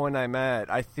to the point I'm at.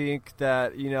 I think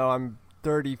that, I'm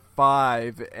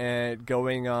 35 and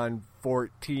going on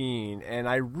 14, and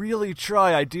I really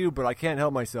try. I do, but I can't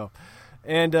help myself.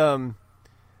 And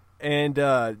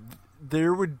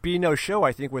there would be no show,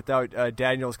 I think, without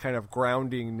Daniel's kind of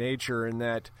grounding nature, in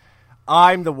that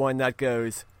I'm the one that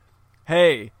goes,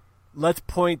 hey, let's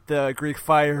point the Greek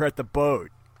fire at the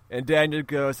boat. And Daniel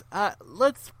goes,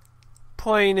 let's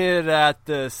point it at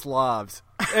the Slavs.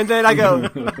 And then I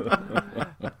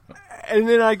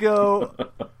go,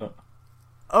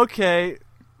 okay,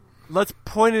 let's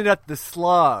point it at the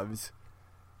Slavs,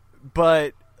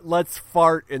 but let's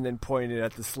fart and then point it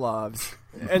at the Slavs.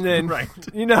 And then, right.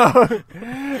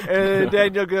 And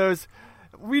Daniel goes,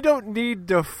 we don't need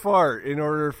to fart in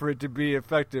order for it to be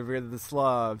effective against the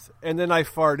Slavs. And then I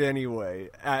fart anyway.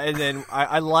 And then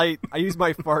I use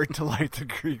my fart to light the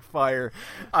Greek fire.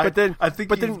 But then I think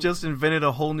you've just invented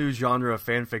a whole new genre of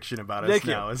fan fiction about us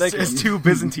now. Thank you. It's two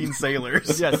Byzantine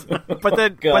sailors. Yes. But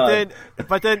then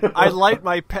I light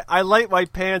my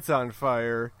pants on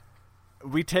fire.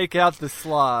 We take out the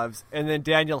Slavs, and then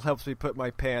Daniel helps me put my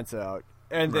pants out.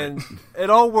 And then it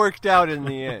all worked out in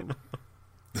the end.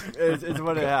 Is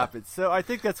what it happens. So I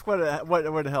think that's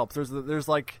what helps. There's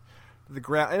like the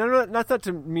ground, and that's not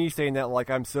to me saying that like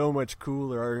I'm so much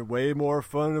cooler or way more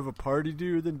fun of a party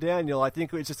dude than Daniel. I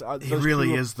think it's just he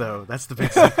really is though. That's the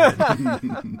big secret.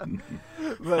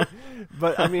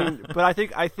 but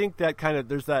I think that kind of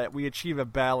there's that we achieve a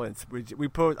balance. We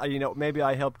put maybe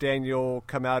I help Daniel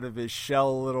come out of his shell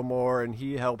a little more, and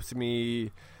he helps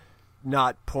me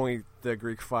not point the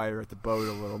Greek fire at the boat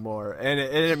a little more, and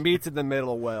it meets in the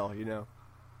middle well,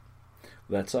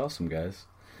 That's awesome, guys.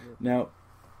 Now,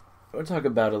 we'll talk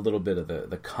about a little bit of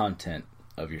the content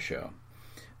of your show.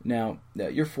 Now,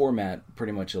 your format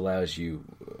pretty much allows you,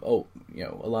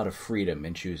 a lot of freedom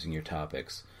in choosing your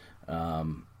topics,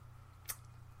 and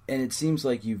it seems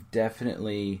like you've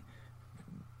definitely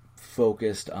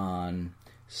focused on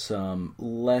some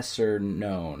lesser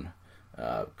known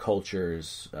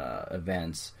cultures,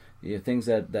 events, things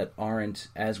that aren't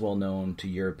as well known to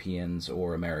Europeans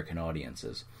or American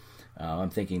audiences. I'm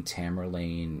thinking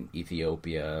Tamerlane,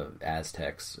 Ethiopia,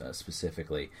 Aztecs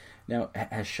specifically. Now,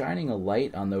 has shining a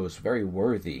light on those very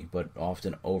worthy but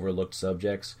often overlooked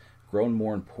subjects grown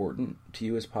more important to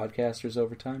you as podcasters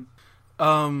over time?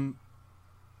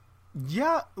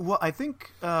 Yeah. Well, I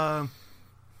think I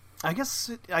guess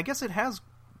it has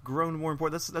grown more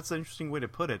important. That's an interesting way to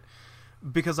put it.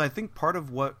 Because I think part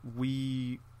of what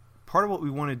we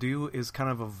want to do is kind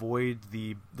of avoid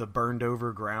the burned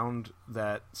over ground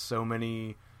that so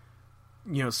many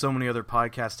other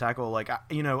podcasts tackle. Like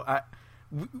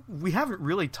we haven't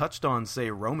really touched on, say,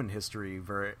 Roman history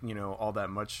very all that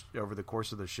much over the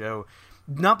course of the show.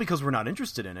 Not because we're not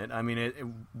interested in it. I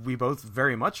mean, we both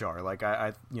very much are. Like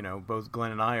I both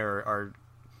Glenn and I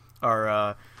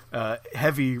are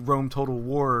heavy Rome Total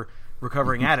War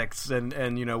recovering addicts, and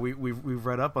we've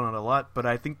read up on it a lot. But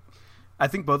I think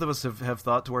both of us have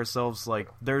thought to ourselves, like,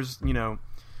 there's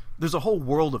a whole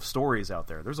world of stories out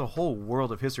there. There's a whole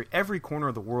world of history. Every corner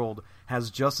of the world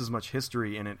has just as much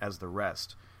history in it as the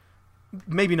rest.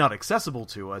 Maybe not accessible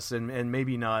to us, and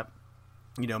maybe not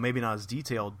as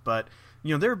detailed, but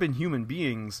there have been human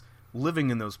beings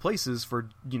living in those places for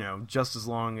just as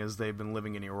long as they've been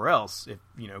living anywhere else. If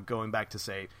going back to,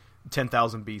 say,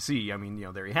 10,000 BC, I mean,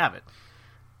 there you have it.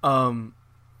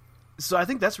 So I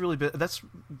think that's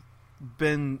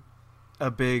been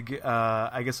a big,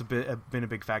 been a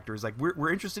big factor. Is like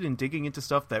we're interested in digging into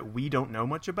stuff that we don't know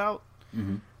much about,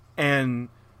 and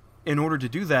in order to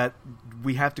do that,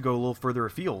 we have to go a little further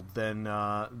afield than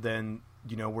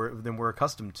we're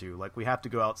accustomed to. Like, we have to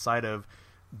go outside of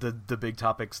the big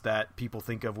topics that people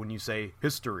think of when you say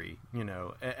history,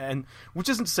 and which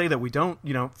isn't to say that we don't,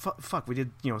 fuck, we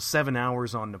did, 7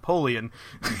 hours on Napoleon,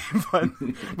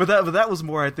 but that was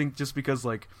more, I think, just because,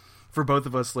 like, for both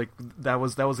of us, like, that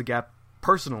was a gap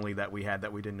personally that we had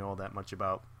that we didn't know all that much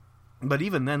about. But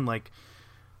even then, like,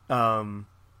 I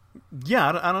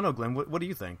don't know, Glenn, what do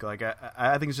you think? Like,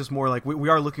 I think it's just more like we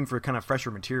are looking for kind of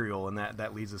fresher material, and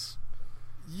that leads us.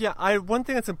 Yeah, one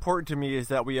thing that's important to me is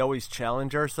that we always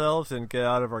challenge ourselves and get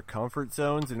out of our comfort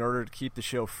zones in order to keep the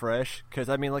show fresh. Because,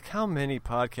 I mean, like, how many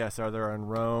podcasts are there on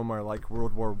Rome or, like,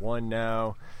 World War I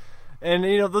now? And,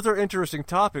 those are interesting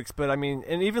topics, but, I mean,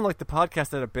 and even, like, the podcasts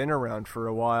that have been around for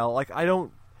a while, like,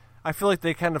 I feel like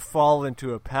they kind of fall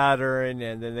into a pattern,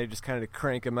 and then they just kind of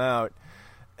crank them out.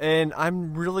 And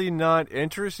I'm really not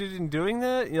interested in doing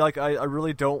that. I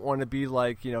really don't want to be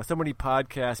like, so many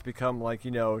podcasts become like,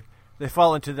 they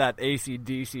fall into that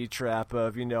AC/DC trap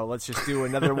of, let's just do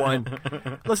another one.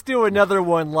 Let's do another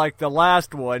one like the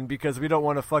last one because we don't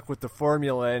want to fuck with the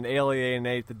formula and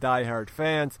alienate the diehard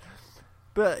fans.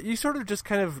 But you sort of just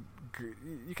kind of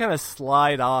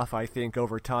slide off, I think,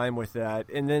 over time with that.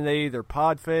 And then they either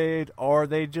pod fade or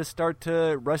they just start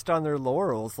to rest on their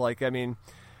laurels. Like, I mean,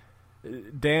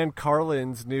 Dan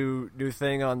Carlin's new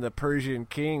thing on the Persian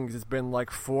Kings has been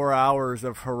like 4 hours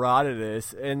of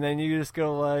Herodotus, and then you just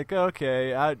go like,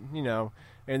 okay, and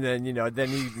then then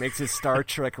he makes his Star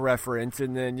Trek reference,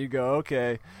 and then you go,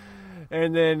 okay,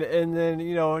 and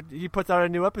then he puts out a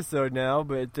new episode now,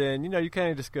 but then you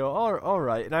kind of just go, all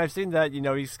right. And I've seen that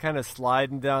he's kind of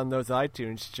sliding down those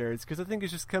iTunes charts because I think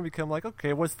it's just kind of become like,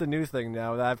 okay, what's the new thing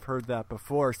now? I've heard that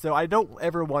before, so I don't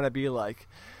ever want to be like,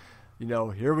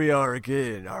 here we are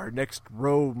again, our next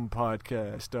Rome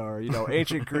podcast, our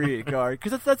ancient Greek,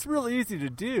 because that's really easy to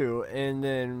do, and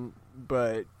then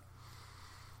but.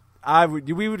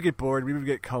 We would get bored. We would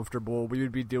get comfortable. We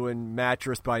would be doing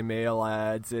mattress by mail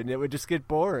ads, and it would just get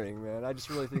boring, man. I just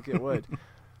really think it would.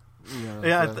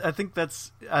 I think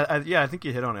that's. I think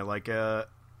you hit on it. Like kind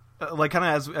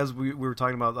of as we were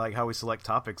talking about, like how we select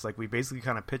topics. Like we basically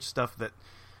kind of pitch stuff that,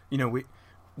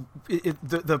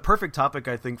 the perfect topic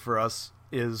I think for us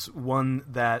is one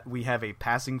that we have a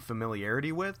passing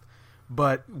familiarity with,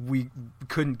 but we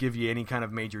couldn't give you any kind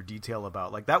of major detail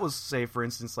about. Like that was, say, for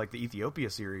instance, like the Ethiopia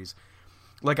series.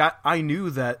 Like I knew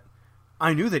that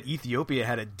Ethiopia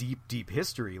had a deep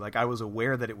history. Like I was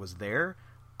aware that it was there.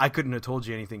 I couldn't have told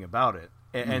you anything about it.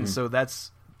 And so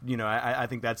that's, I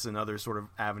think that's another sort of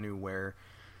avenue where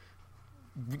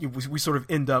we sort of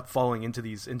end up falling into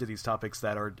these topics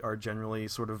that are generally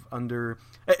sort of under,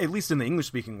 at least in the English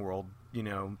speaking world,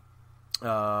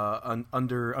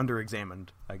 under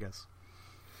examined, I guess.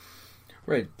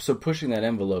 Right. So pushing that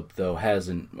envelope, though,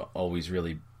 hasn't always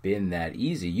really been that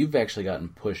easy. You've actually gotten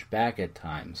pushed back at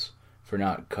times for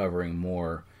not covering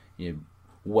more,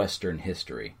 Western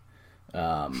history.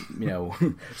 So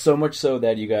much so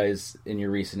that you guys, in your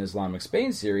recent Islamic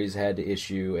Spain series, had to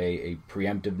issue a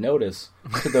preemptive notice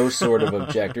to those sort of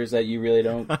objectors that you really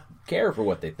don't care for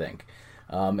what they think.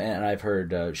 And I've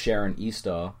heard Sharon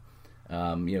Eastaugh,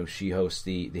 she hosts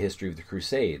the History of the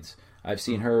Crusades. I've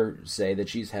seen her say that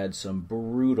she's had some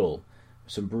brutally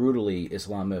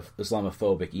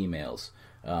Islamophobic emails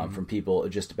from people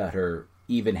just about her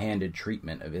even-handed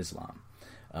treatment of Islam.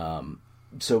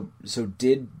 So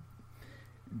did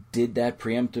that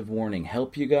preemptive warning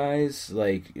help you guys?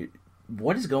 Like,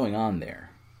 what is going on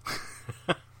there?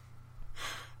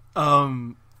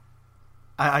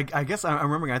 I guess I'm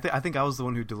remembering. I think I was the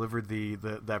one who delivered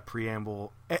that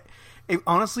preamble.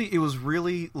 Honestly, it was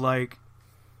really like.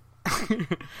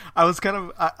 I was kind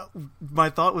of my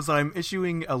thought was I'm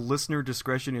issuing a listener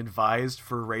discretion advised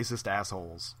for racist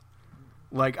assholes.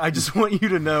 Like, I just want you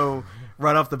to know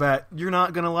right off the bat, you're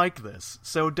not going to like this.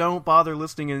 So don't bother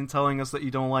listening and telling us that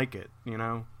you don't like it,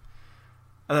 And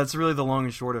that's really the long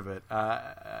and short of it.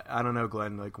 I don't know,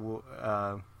 Glenn. Like,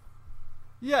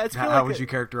 yeah, it's how would you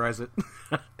characterize it?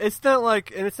 It's not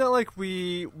like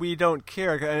we don't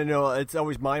care. I know it's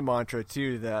always my mantra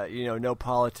too that no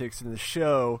politics in the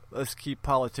show. Let's keep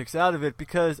politics out of it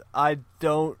because I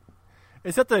don't.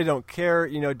 It's not that I don't care.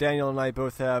 Daniel and I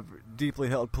both have deeply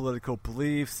held political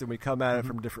beliefs, and we come at it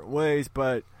from different ways.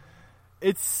 But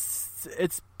it's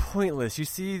pointless. You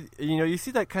see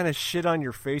that kind of shit on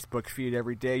your Facebook feed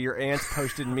every day. Your aunt's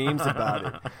posting memes about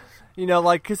it.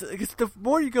 Because the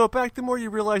more you go back, the more you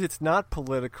realize it's not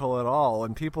political at all,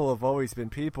 and people have always been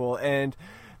people, and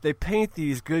they paint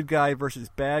these good guy versus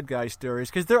bad guy stories,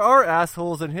 because there are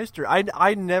assholes in history. I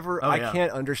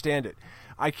can't understand it.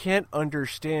 I can't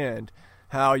understand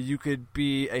how you could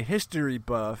be a history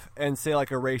buff and say,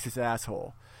 like, a racist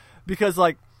asshole. Because,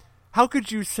 like, how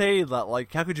could you say that?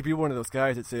 Like, how could you be one of those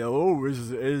guys that say, oh,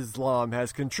 Islam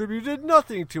has contributed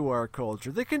nothing to our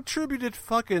culture? They contributed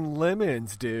fucking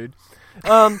lemons, dude.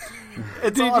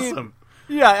 It's awesome.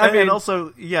 Yeah, I mean... And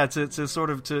also, yeah, to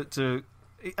sort of,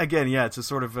 again, yeah, to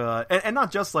sort of, and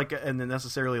not just, like, and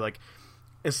necessarily, like,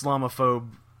 Islamophobe,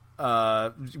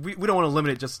 we don't want to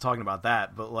limit it just to talking about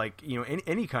that, but, like,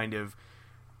 any kind of,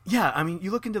 yeah, I mean,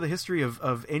 you look into the history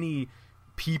of any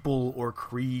people or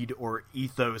creed or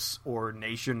ethos or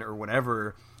nation or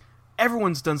whatever,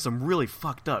 everyone's done some really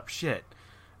fucked up shit.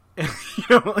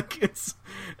 Like it's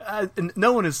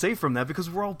no one is safe from that because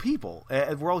we're all people,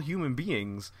 we're all human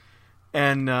beings,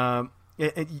 and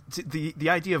the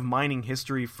idea of mining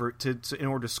history in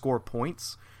order to score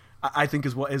points, I think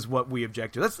is what we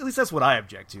object to. At least that's what I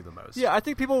object to the most. Yeah, I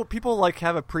think people like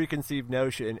have a preconceived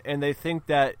notion, and they think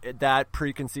that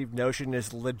preconceived notion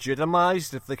is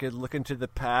legitimized if they could look into the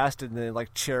past and then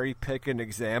like cherry pick an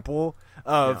example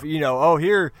of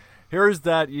here's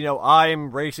that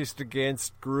I'm racist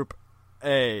against Group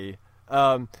A.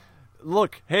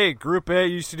 Look, hey, Group A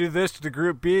used to do this to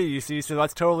Group B, you see, so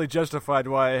that's totally justified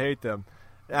why I hate them.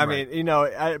 I mean,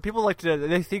 people like to.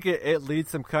 They think it leads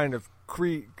some kind of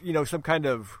some kind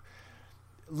of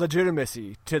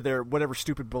legitimacy to their whatever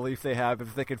stupid belief they have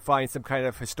if they could find some kind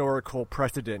of historical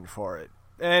precedent for it.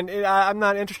 And I'm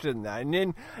not interested in that.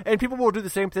 And people will do the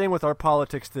same thing with our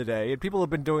politics today. And people have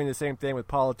been doing the same thing with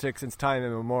politics since time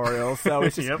immemorial. So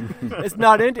it's just, it's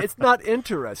not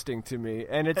interesting to me,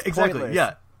 and it's pointless.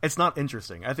 Yeah, it's not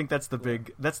interesting. I think that's the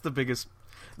biggest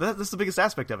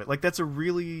aspect of it. Like that's a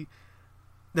really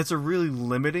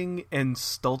limiting and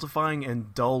stultifying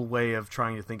and dull way of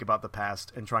trying to think about the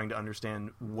past and trying to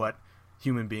understand what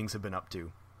human beings have been up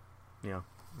to. Yeah.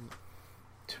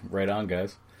 Right on,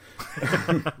 guys.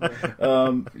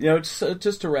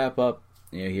 Just to wrap up,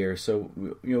 here. So,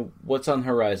 what's on the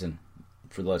horizon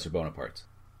for the Lesser Bonapartes?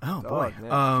 Oh boy,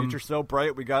 man. Future's so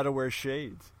bright we gotta wear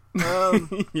shades.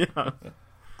 Yeah,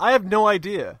 I have no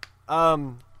idea.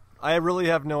 I really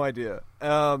have no idea.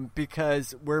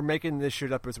 Because we're making this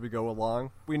shit up as we go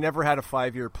along. We never had a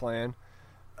 5-year plan.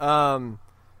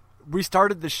 We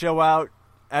started the show out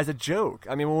as a joke.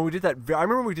 I mean, when we did that, I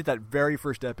remember when we did that very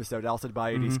first episode,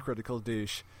 Alcibiades Critical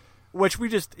Douche, which we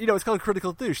just, it's called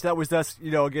Critical Douche. That was us,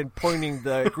 again, pointing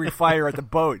the Greek fire at the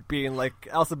boat, being like,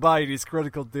 Alcibiades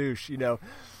Critical Douche,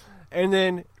 And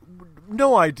then,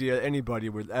 no idea anybody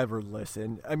would ever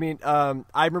listen. I mean, I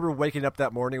remember waking up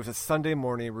that morning. It was a Sunday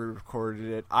morning. We recorded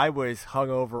it. I was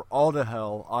hungover all to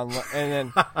hell and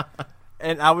then,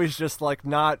 and I was just like,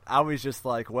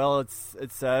 well, it's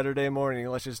Saturday morning.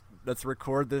 Let's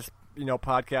record this,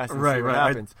 podcast and see what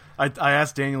happens. I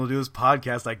asked Daniel to do this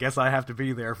podcast. I guess I have to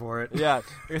be there for it. Yeah,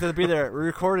 I guess I have to be there. We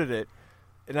recorded it,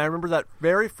 and I remember that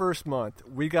very first month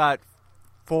we got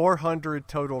 400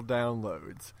 total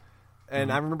downloads. And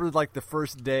I remember, like, the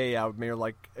first day I was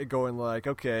going,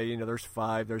 okay, there's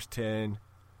 5, there's 10. And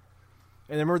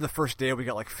I remember the first day we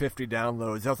got, 50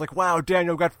 downloads. I was like, wow,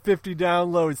 Daniel got 50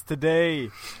 downloads today,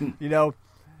 And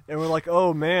we're like,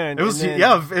 oh, man. It was,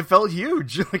 it felt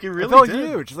huge. Like, it felt did.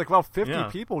 huge. It's like, wow, 50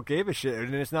 people gave a shit.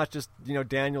 And it's not just,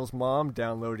 Daniel's mom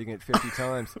downloading it 50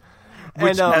 times.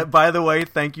 Which, by the way,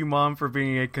 thank you, Mom, for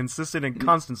being a consistent and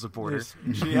constant supporter.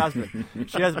 She has been.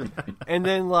 And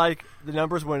then, the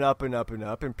numbers went up and up and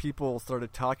up, and people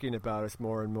started talking about us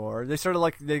more and more. They started,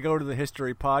 they go to the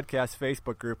History Podcast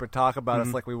Facebook group and talk about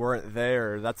us like we weren't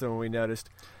there. That's when we noticed.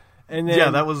 And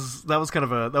then, that was kind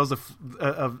of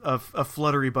a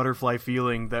fluttery butterfly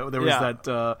feeling that there was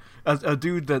that a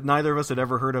dude that neither of us had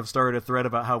ever heard of started a thread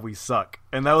about how we suck,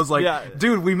 and that was like,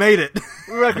 dude, we made it.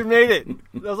 We made it.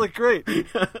 That was great.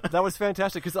 That was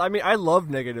fantastic because I love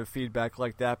negative feedback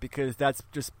like that because that's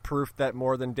just proof that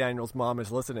more than Daniel's mom is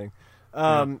listening.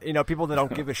 People that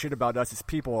don't give a shit about us as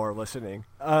people are listening.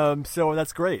 So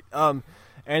that's great.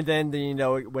 And then,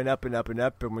 it went up and up and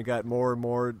up, and we got more and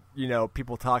more,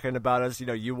 people talking about us.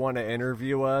 You want to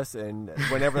interview us, and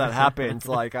whenever that happens,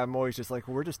 I'm always just like,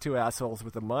 we're just two assholes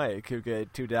with a mic who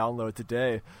get 2 downloads a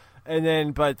day.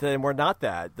 But then we're not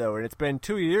that, though, and it's been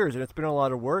 2 years, and it's been a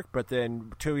lot of work, but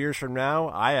then 2 years from now,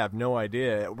 I have no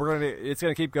idea. It's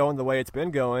gonna keep going the way it's been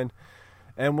going.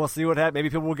 And we'll see what happens. Maybe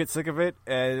people will get sick of it,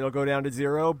 and it'll go down to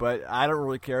 0. But I don't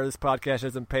really care. This podcast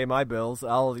doesn't pay my bills.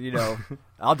 I'll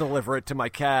I'll deliver it to my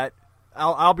cat.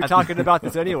 I'll be talking about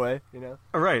this anyway.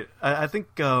 All right. I think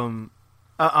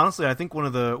honestly, I think one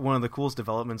of the coolest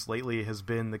developments lately has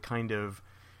been the kind of,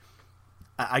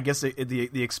 I guess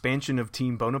the expansion of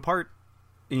Team Bonaparte.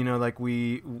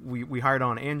 We hired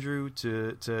on Andrew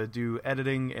to do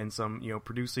editing and some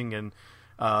producing and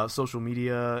social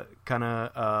media kind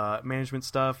of management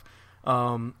stuff.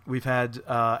 We've had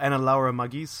Ana Laura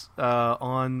Magis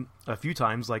on a few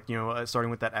times, starting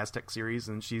with that Aztec series,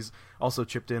 and she's also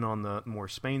chipped in on the more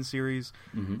Spain series.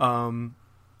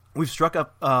 We've struck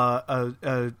up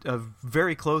a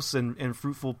very close and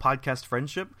fruitful podcast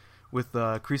friendship with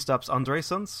Kristaps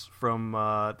Andrésons from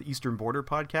the Eastern Border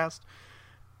podcast,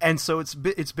 and so it's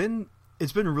been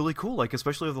really cool,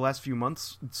 especially over the last few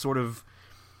months, sort of.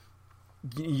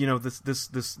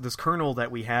 This kernel that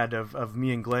we had of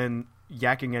me and Glenn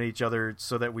yakking at each other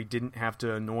so that we didn't have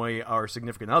to annoy our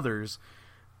significant others,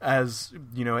 as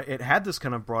it had this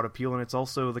kind of broad appeal, and it's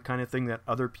also the kind of thing that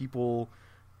other people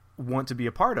want to be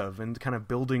a part of, and kind of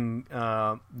building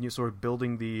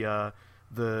building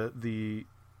the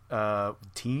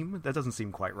team. That doesn't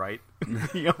seem quite right.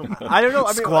 I don't know.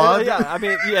 Squad.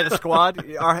 The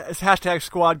squad. Our hashtag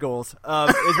squad goals. Is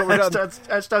what we're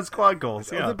hashtag squad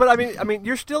goals. Yeah. But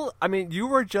you're still. You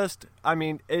were just.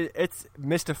 It's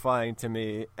mystifying to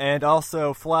me, and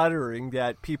also flattering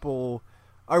that people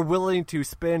are willing to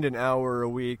spend an hour a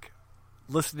week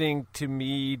listening to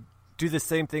me do the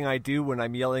same thing I do when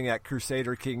I'm yelling at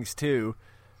Crusader Kings 2.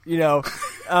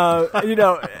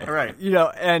 Right.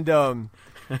 And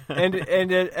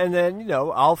and then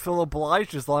I'll feel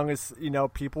obliged as long as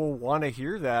people want to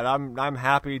hear that. I'm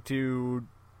happy to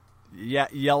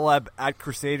yell at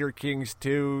Crusader Kings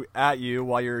 2 at you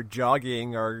while you're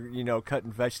jogging or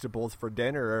cutting vegetables for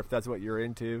dinner, if that's what you're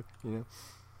into.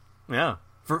 Yeah,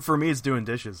 for me it's doing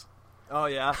dishes. Oh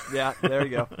yeah, there you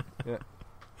go.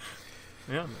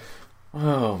 Yeah.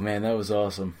 Oh man, that was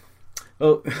awesome.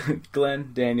 Oh,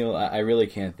 Glenn, Daniel, I really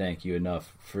can't thank you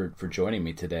enough for joining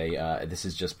me today. This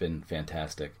has just been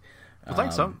fantastic. Well,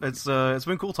 thanks, son. It's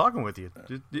been cool talking with you.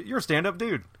 You're a stand-up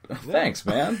dude. Thanks,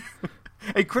 man.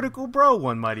 A critical bro,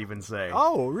 one might even say.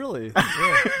 Oh, really?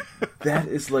 Yeah. That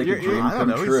is like a dream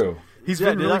come true. He's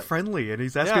been really friendly, and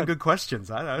he's asking good questions.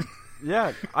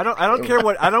 Yeah, I don't care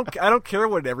what I don't care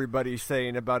what everybody's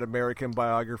saying about American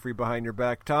Biography behind your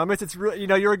back, Thomas. It's really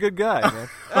you're a good guy, man.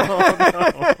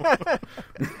 Oh, no.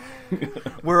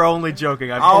 We're only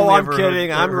joking. I'm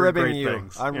kidding. I'm ribbing you.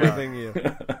 I'm ribbing you.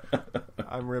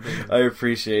 I'm ribbing you. I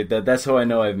appreciate that. That's how I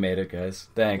know I've made it, guys.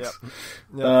 Thanks.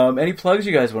 Yep. Any plugs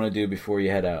you guys want to do before you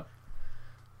head out?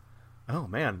 Oh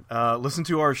man, listen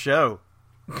to our show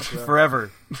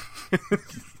forever.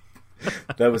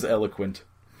 That was eloquent.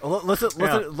 Listen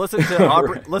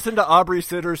to Aubrey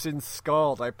Sitterson's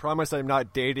Scald. I promise I'm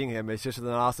not dating him. It's just an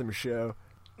awesome show.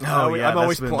 Oh yeah, I'm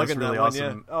always plugging really that awesome.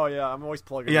 one. Yeah. Oh yeah, I'm always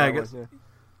plugging that one.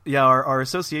 Yeah, our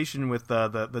association with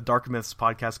the Dark Myths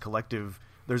Podcast Collective.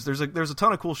 There's a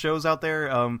ton of cool shows out there.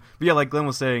 But yeah, like Glenn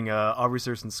was saying, Aubrey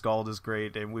Sitterson's Scald is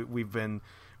great, and we've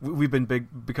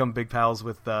become big pals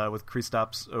with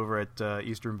Kristaps over at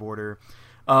Eastern Border.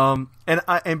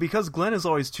 And because Glenn is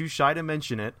always too shy to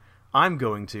mention it, I'm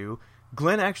going to.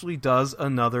 Glenn actually does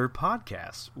another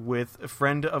podcast with a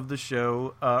friend of the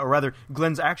show, or rather,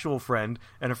 Glenn's actual friend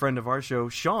and a friend of our show,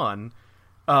 Sean.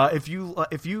 If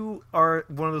you are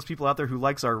one of those people out there who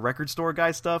likes our record store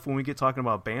guy stuff when we get talking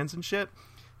about bands and shit,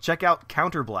 check out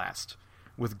Counterblast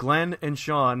with Glenn and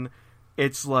Sean.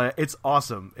 It's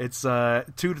awesome. It's 2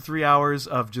 to 3 hours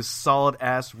of just solid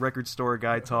ass record store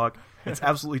guy talk. It's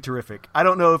absolutely terrific. I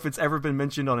don't know if it's ever been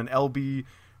mentioned on an LB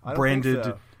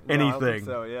branded anything. I don't think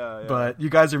so. Yeah. But you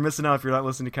guys are missing out if you're not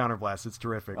listening to Counterblast. It's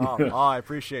terrific. Oh, I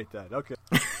appreciate that. Okay.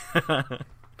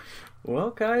 Well,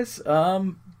 guys,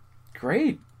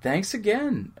 great. Thanks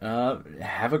again.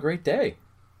 Have a great day.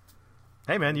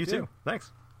 Hey, man, you too.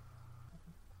 Thanks.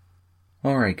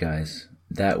 All right, guys.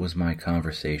 That was my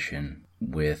conversation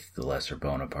with the Lesser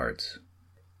Bonapartes.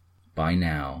 By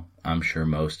now, I'm sure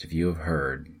most of you have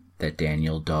heard that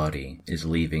Daniel Doughty is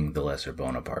leaving the Lesser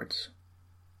Bonapartes.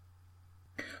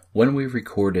 When we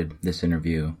recorded this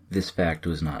interview, this fact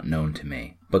was not known to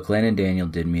me, but Glenn and Daniel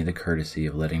did me the courtesy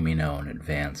of letting me know in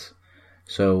advance,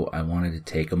 so I wanted to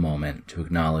take a moment to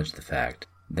acknowledge the fact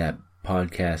that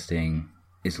podcasting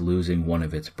is losing one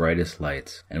of its brightest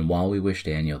lights, and while we wish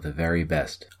Daniel the very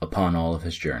best upon all of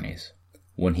his journeys,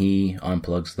 when he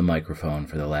unplugs the microphone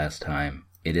for the last time,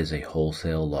 it is a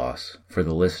wholesale loss for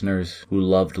the listeners who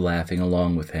loved laughing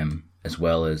along with him, as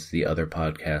well as the other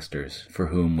podcasters for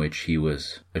whom which he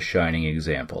was a shining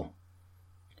example.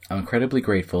 I'm incredibly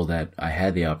grateful that I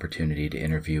had the opportunity to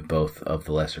interview both of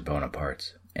the Lesser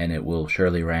Bonapartes, and it will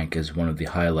surely rank as one of the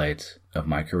highlights of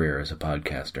my career as a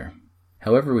podcaster.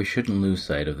 However, we shouldn't lose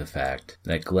sight of the fact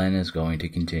that Glenn is going to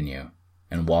continue,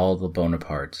 and while the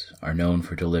Bonapartes are known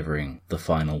for delivering the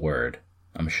final word,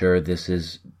 I'm sure this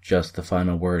is just the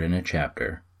final word in a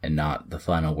chapter, and not the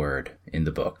final word in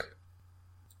the book.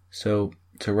 So,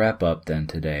 to wrap up then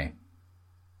today,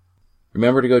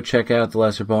 remember to go check out The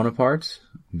Lesser Bonapartes. It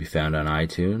can be found on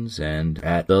iTunes and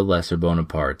at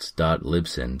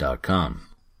thelesserbonapartes.libsyn.com.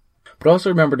 But also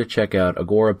remember to check out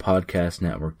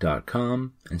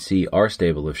agorapodcastnetwork.com and see our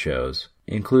stable of shows,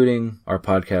 including our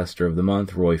podcaster of the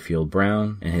month, Roy Field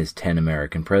Brown, and his 10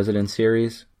 American Presidents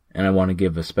series. And I want to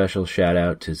give a special shout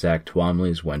out to Zach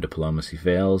Twomley's When Diplomacy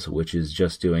Fails, which is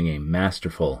just doing a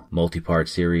masterful multi-part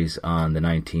series on the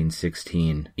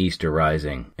 1916 Easter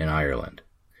Rising in Ireland.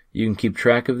 You can keep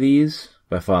track of these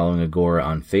by following Agora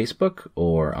on Facebook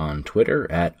or on Twitter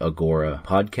at Agora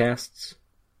Podcasts.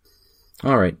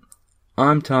 Alright,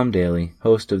 I'm Tom Daly,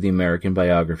 host of the American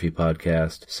Biography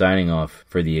Podcast, signing off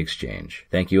for The Exchange.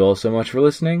 Thank you all so much for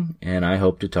listening, and I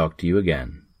hope to talk to you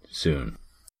again soon.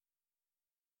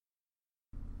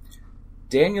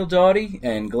 Daniel Doughty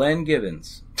and Glenn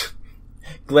Gibbons.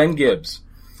 Glenn Gibbs.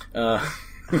 We'll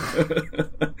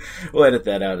edit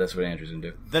that out. That's what Andrew's going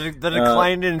to do. The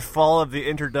decline and fall of the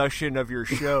introduction of your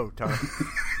show, Tom.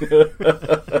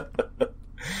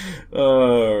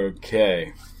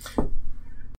 Okay.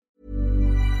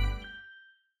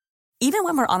 Even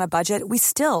when we're on a budget, we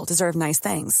still deserve nice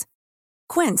things.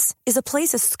 Quince is a place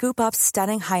to scoop up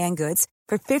stunning high-end goods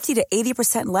for 50 to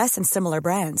 80% less than similar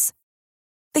brands.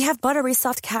 They have buttery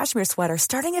soft cashmere sweaters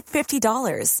starting at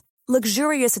 $50,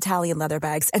 luxurious Italian leather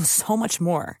bags, and so much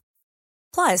more.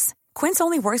 Plus, Quince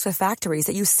only works with factories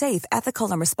that use safe, ethical,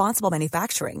 and responsible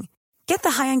manufacturing. Get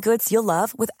the high-end goods you'll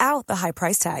love without the high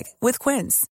price tag with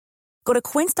Quince. Go to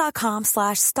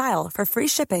quince.com/style for free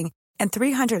shipping and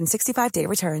 365-day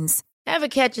returns. Ever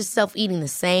catch yourself eating the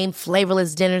same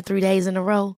flavorless dinner 3 days in a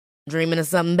row? Dreaming of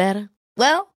something better?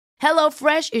 Well,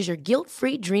 HelloFresh is your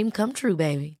guilt-free dream come true,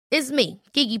 baby. It's me,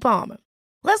 Keke Palmer.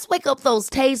 Let's wake up those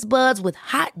taste buds with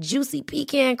hot, juicy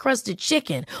pecan-crusted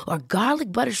chicken or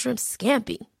garlic butter shrimp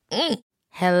scampi.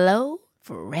 Hello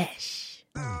Fresh.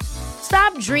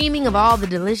 Stop dreaming of all the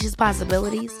delicious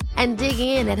possibilities and dig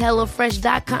in at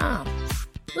HelloFresh.com.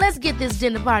 Let's get this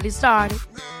dinner party started.